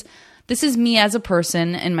 this is me as a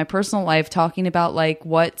person in my personal life talking about like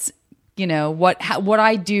what's, what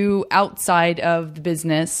I do outside of the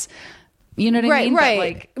business. You know what I mean?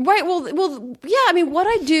 Right. Well, yeah. I mean, what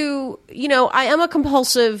I do, I am a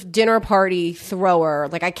compulsive dinner party thrower.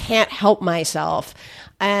 Like, I can't help myself.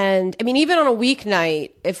 And I mean, even on a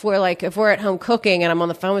weeknight, if we're at home cooking and I'm on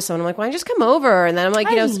the phone with someone, I'm like, why don't you just come over? And then I'm like,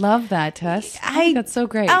 I love that, Tess. I think that's so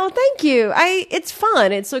great. Oh, thank you. It's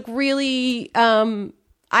fun. It's like really,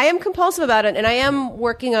 I am compulsive about it, and I am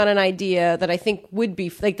working on an idea that I think would be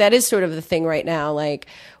like, that is sort of the thing right now, like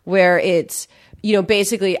where it's,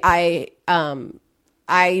 basically I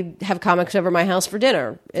have comics over my house for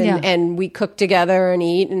dinner and we cook together and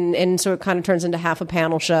eat and so it kind of turns into half a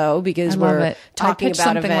panel show because we're talking about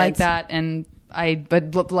something events. like that. And by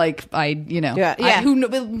the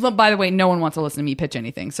way, no one wants to listen to me pitch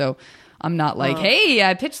anything. So I'm not like, hey,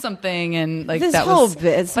 I pitched something and like this that whole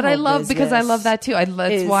was. But I love because I love that too.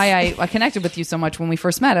 That's why I connected with you so much when we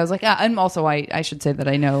first met. I was like, and also I should say that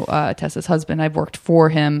I know Tessa's husband. I've worked for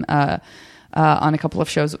him on a couple of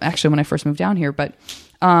shows actually when I first moved down here. But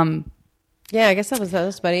yeah, I guess that was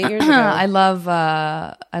about 8 years ago. I love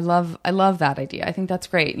that idea. I think that's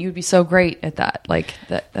great. You'd be so great at that. Like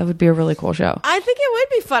that would be a really cool show. I think it would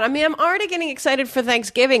be fun. I mean, I'm already getting excited for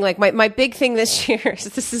Thanksgiving. Like my big thing this year is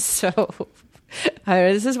this is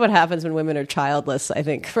what happens when women are childless, I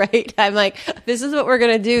think, right? I'm like, this is what we're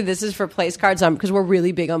going to do. This is for place cards because we're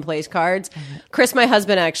really big on place cards. Mm-hmm. Chris, my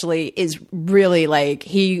husband, actually is really like,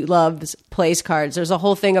 he loves place cards. There's a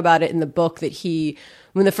whole thing about it in the book that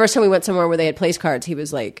when the first time we went somewhere where they had place cards, he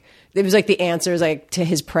was like, it was like the answers like to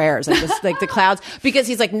his prayers, like this, like the clouds, because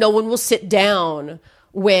he's like, no one will sit down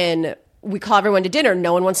when we call everyone to dinner.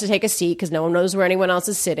 No one wants to take a seat because no one knows where anyone else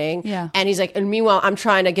is sitting. Yeah. And he's like, and meanwhile, I'm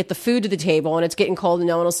trying to get the food to the table and it's getting cold and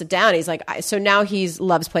no one will sit down. He's like, so now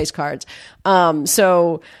loves place cards.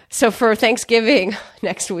 So for Thanksgiving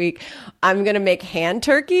next week, I'm going to make hand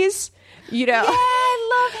turkeys. Yeah, I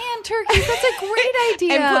love hand turkeys. That's a great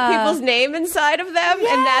idea. And put people's name inside of them,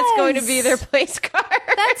 and that's going to be their place card.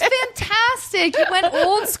 That's fantastic. You went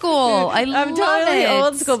old school. I'm totally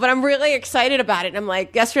old school, but I'm really excited about it. And I'm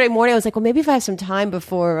like, yesterday morning, I was like, well, maybe if I have some time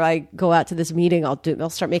before I go out to this meeting, I'll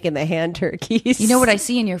start making the hand turkeys. You know what I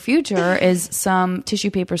see in your future is some tissue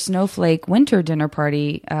paper snowflake winter dinner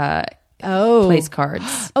party place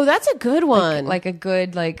cards. Oh, that's a good one. Like a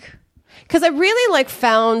good because I really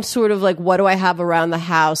found sort of what do I have around the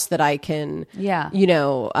house that I can, this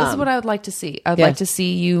is what I would like to see. I would like to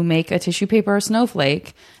see you make a tissue paper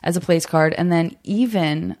snowflake as a place card. And then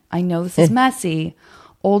even, I know this is messy,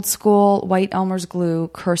 old school white Elmer's glue,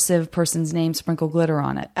 cursive person's name, sprinkle glitter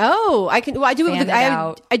on it. Oh, I can. Well, I do it.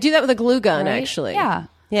 I do that with a glue gun, right? Actually. Yeah.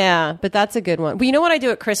 Yeah, but that's a good one. But you know what I do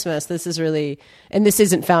at Christmas? This is really, and this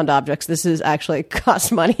isn't found objects. This is actually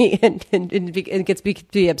cost money and it gets to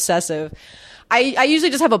be obsessive. I usually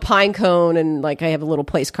just have a pine cone and I have a little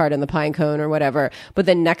place card in the pine cone or whatever. But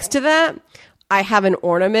then next to that, I have an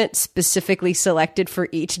ornament specifically selected for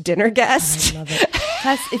each dinner guest. I love it.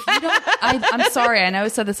 Tess, if you don't, I'm sorry, I know I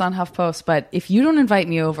said this on HuffPost, but if you don't invite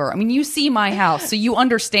me over, I mean, you see my house, so you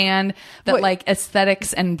understand that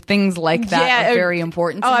aesthetics and things like that are very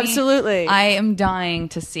important to me. Absolutely. I am dying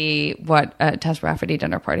to see what a Tess Rafferty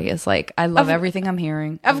dinner party is like. I love everything I'm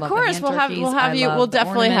hearing. Of course, we'll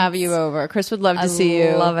definitely have you over. Chris would love to see you.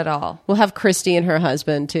 I love it all. We'll have Christy and her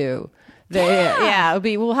husband too.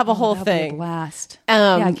 We'll have a whole thing. Be a blast.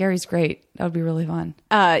 Gary's great. That would be really fun.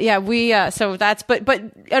 So that's, but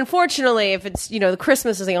unfortunately, if it's, the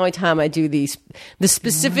Christmas is the only time I do the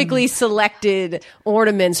specifically selected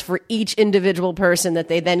ornaments for each individual person that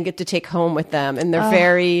they then get to take home with them. And they're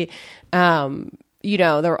very,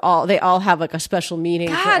 they all have like a special meaning.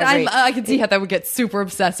 God, I can see how that would get super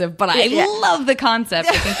obsessive, but I love the concept.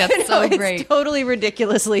 I think that's so great. It's totally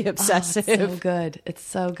ridiculously obsessive. Oh, it's so good. It's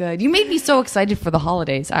so good. You made me so excited for the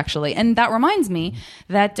holidays, actually. And that reminds me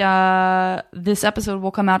that this episode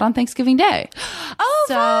will come out on Thanksgiving Day. Oh,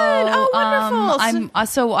 fun. Oh,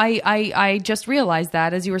 wonderful. I just realized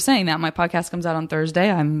that as you were saying that my podcast comes out on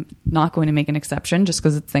Thursday. I'm not going to make an exception just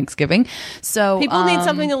because it's Thanksgiving. So people need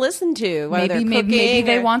something to listen to. Maybe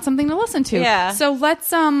they want something to listen to. Yeah. So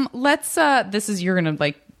let's you're gonna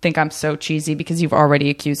like think I'm so cheesy because you've already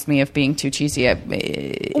accused me of being too cheesy. You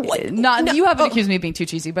haven't accused me of being too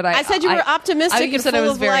cheesy, but I said you were optimistic. I think you said I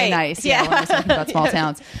was very nice. Yeah, when I was talking about small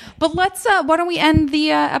towns. But let's. Why don't we end the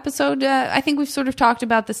episode? I think we've sort of talked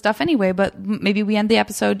about this stuff anyway, but maybe we end the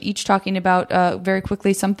episode each talking about very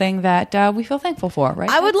quickly something that we feel thankful for. Right?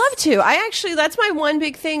 I would love to. That's my one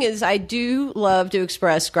big thing is I do love to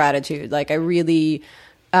express gratitude. Like I really.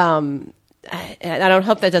 And I don't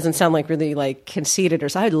hope that doesn't sound like really like conceited or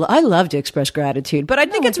so. I love to express gratitude, but I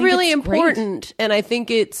think it's really important. Great. And I think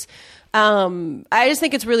it's, I just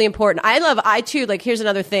think it's really important. I too, like, here's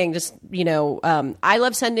another thing, just, I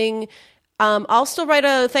love sending, I'll still write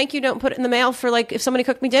a thank you note and put it in the mail for like, if somebody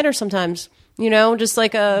cooked me dinner sometimes, just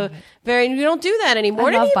like you don't do that anymore.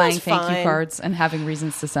 I love buying thank you cards and having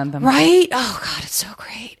reasons to send them. Right? Oh God, it's so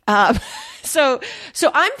great.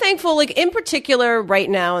 So I'm thankful, like in particular right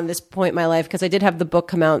now in this point in my life, because I did have the book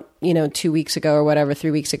come out, 2 weeks ago or whatever,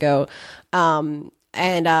 3 weeks ago. And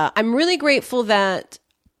I'm really grateful that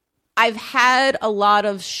I've had a lot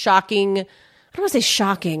of shocking, I don't want to say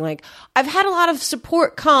shocking, like I've had a lot of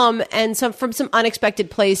support come and from some unexpected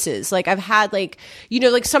places. Like I've had like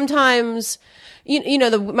sometimes,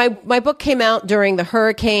 my book came out during the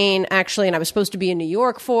hurricane actually, and I was supposed to be in New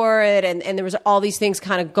York for it. And there was all these things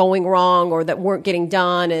kind of going wrong or that weren't getting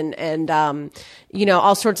done and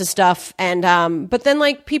all sorts of stuff. And, but then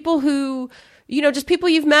like people who, just people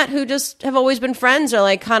you've met who just have always been friends or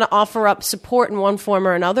like kind of offer up support in one form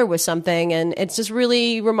or another with something. And it's just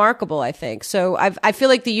really remarkable, I think. So I feel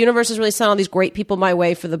like the universe has really sent all these great people my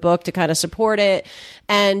way for the book to kind of support it.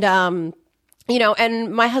 And,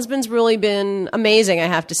 and my husband's really been amazing, I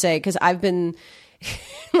have to say, because I've been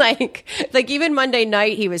like even Monday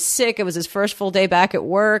night, he was sick. It was his first full day back at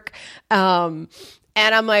work.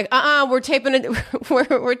 And I'm like, we're taping it.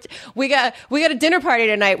 We got a dinner party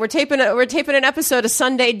tonight. We're taping an episode of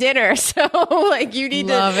Sunday Dinner. So like, you need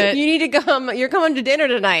to come. You're coming to dinner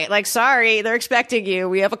tonight. Like, sorry, they're expecting you.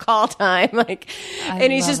 We have a call time. Like,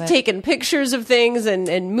 and he's just taking pictures of things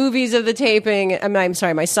and movies of the taping. I'm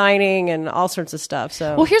sorry, my signing and all sorts of stuff.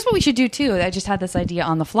 So, well, here's what we should do too. I just had this idea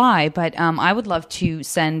on the fly, but I would love to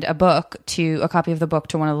send a copy of the book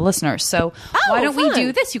to one of the listeners. So why don't we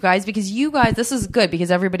do this, you guys? Because you guys, this is good.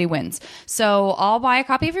 Because everybody wins. So I'll buy a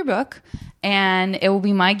copy of your book and it will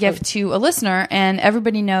be my gift to a listener, and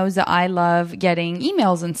everybody knows that I love getting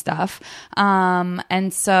emails and stuff. And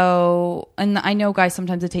I know, guys,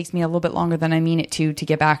 sometimes it takes me a little bit longer than I mean it to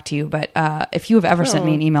get back to you. But if you have ever sent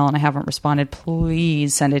me an email and I haven't responded,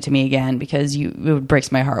 please send it to me again, because it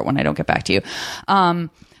breaks my heart when I don't get back to you.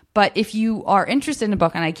 But if you are interested in a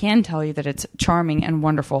book, and I can tell you that it's charming and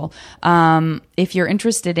wonderful, if you're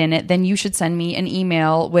interested in it, then you should send me an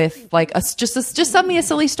email with like just send me a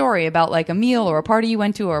silly story about like a meal or a party you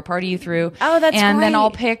went to or a party you threw. Oh, that's and great. then I'll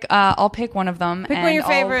pick one of them. Pick one of your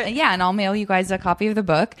favorite. Yeah, and I'll mail you guys a copy of the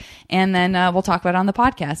book, and then we'll talk about it on the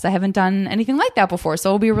podcast. I haven't done anything like that before, so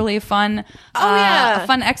it'll be really a fun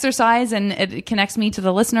exercise, and it connects me to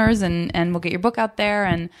the listeners, and we'll get your book out there,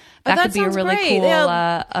 and that could be a really great.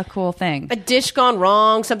 cool cool thing. A dish gone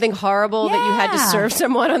wrong, something horrible that you had to serve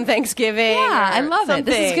someone on Thanksgiving. Yeah, I love it.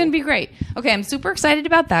 This is going to be great. Okay, I'm super excited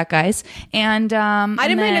about that, guys. And I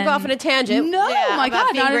didn't mean to go off on a tangent. No, my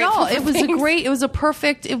God, not at all. It was it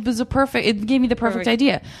gave me the perfect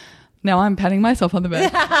idea. Now I'm patting myself on the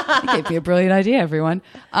back. It gave me a brilliant idea, everyone.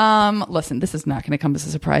 Listen, this is not going to come as a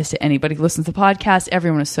surprise to anybody who listens to the podcast.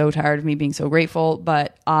 Everyone is so tired of me being so grateful,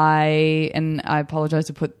 but I apologize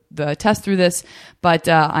to put the test through this, but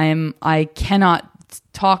I cannot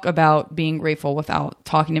talk about being grateful without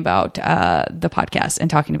talking about the podcast and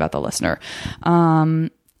talking about the listener.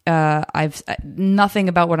 Nothing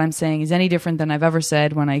about what I'm saying is any different than I've ever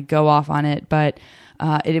said when I go off on it, but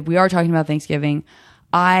we are talking about Thanksgiving.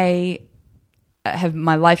 My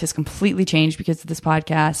life has completely changed because of this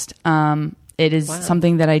podcast. It is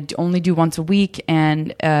something that I only do once a week,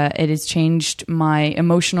 and it has changed my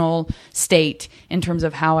emotional state in terms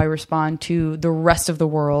of how I respond to the rest of the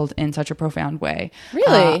world in such a profound way.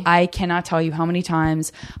 Really? I cannot tell you how many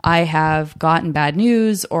times I have gotten bad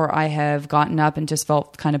news, or I have gotten up and just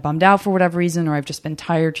felt kind of bummed out for whatever reason, or I've just been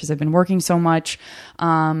tired because I've been working so much.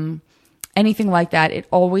 Anything like that, it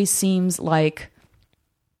always seems like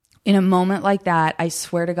in a moment like that, I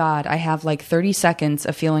swear to God, I have like 30 seconds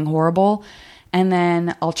of feeling horrible. And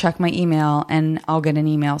then I'll check my email and I'll get an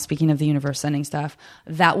email. Speaking of the universe sending stuff,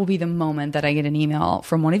 that will be the moment that I get an email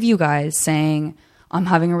from one of you guys saying, I'm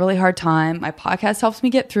having a really hard time. My podcast helps me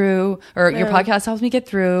get through, or your podcast helps me get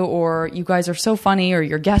through, or you guys are so funny, or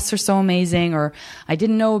your guests are so amazing, or I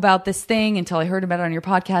didn't know about this thing until I heard about it on your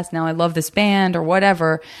podcast. Now I love this band, or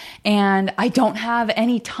whatever. And I don't have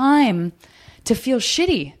any time to feel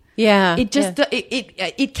shitty. Yeah. It just,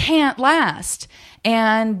 it can't last.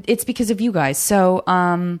 And it's because of you guys. So,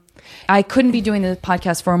 I couldn't be doing the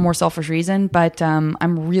podcast for a more selfish reason, but,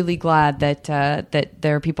 I'm really glad that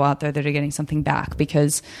there are people out there that are getting something back,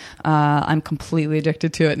 because, I'm completely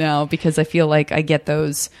addicted to it now, because I feel like I get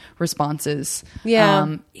those responses,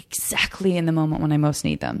 exactly in the moment when I most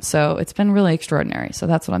need them. So it's been really extraordinary. So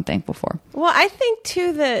that's what I'm thankful for. Well, I think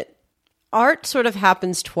too that art sort of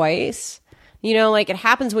happens twice. You know, like it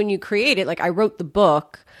happens when you create it. Like I wrote the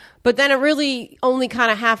book, but then it really only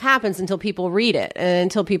kind of half happens until people read it and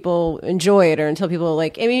until people enjoy it, or until people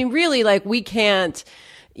like, I mean, really, like we can't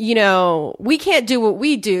do what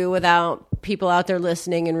we do without people out there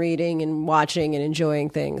listening and reading and watching and enjoying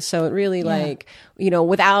things. So it really like,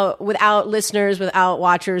 without listeners, without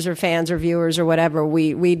watchers or fans or viewers or whatever,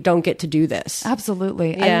 we don't get to do this.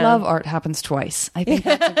 Absolutely. Yeah. I love Art Happens Twice. I think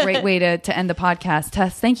that's a great way to end the podcast.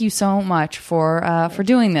 Tess, thank you so much for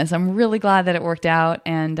doing this. I'm really glad that it worked out.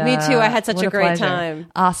 And me too. I had such what a great pleasure. time.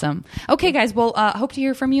 Awesome. Okay, guys. Well, hope to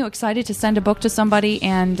hear from you. Excited to send a book to somebody,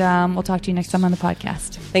 and we'll talk to you next time on the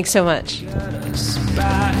podcast. Thanks so much.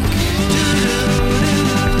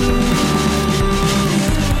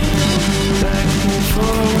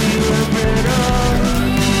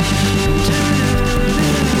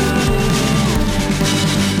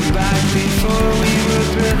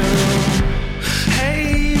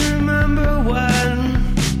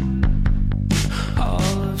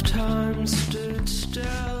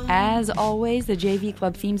 As always, the JV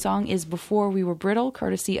Club theme song is Before We Were Brittle,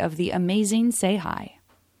 courtesy of the amazing Say Hi.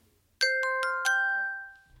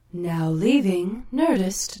 Now leaving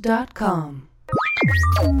Nerdist.com.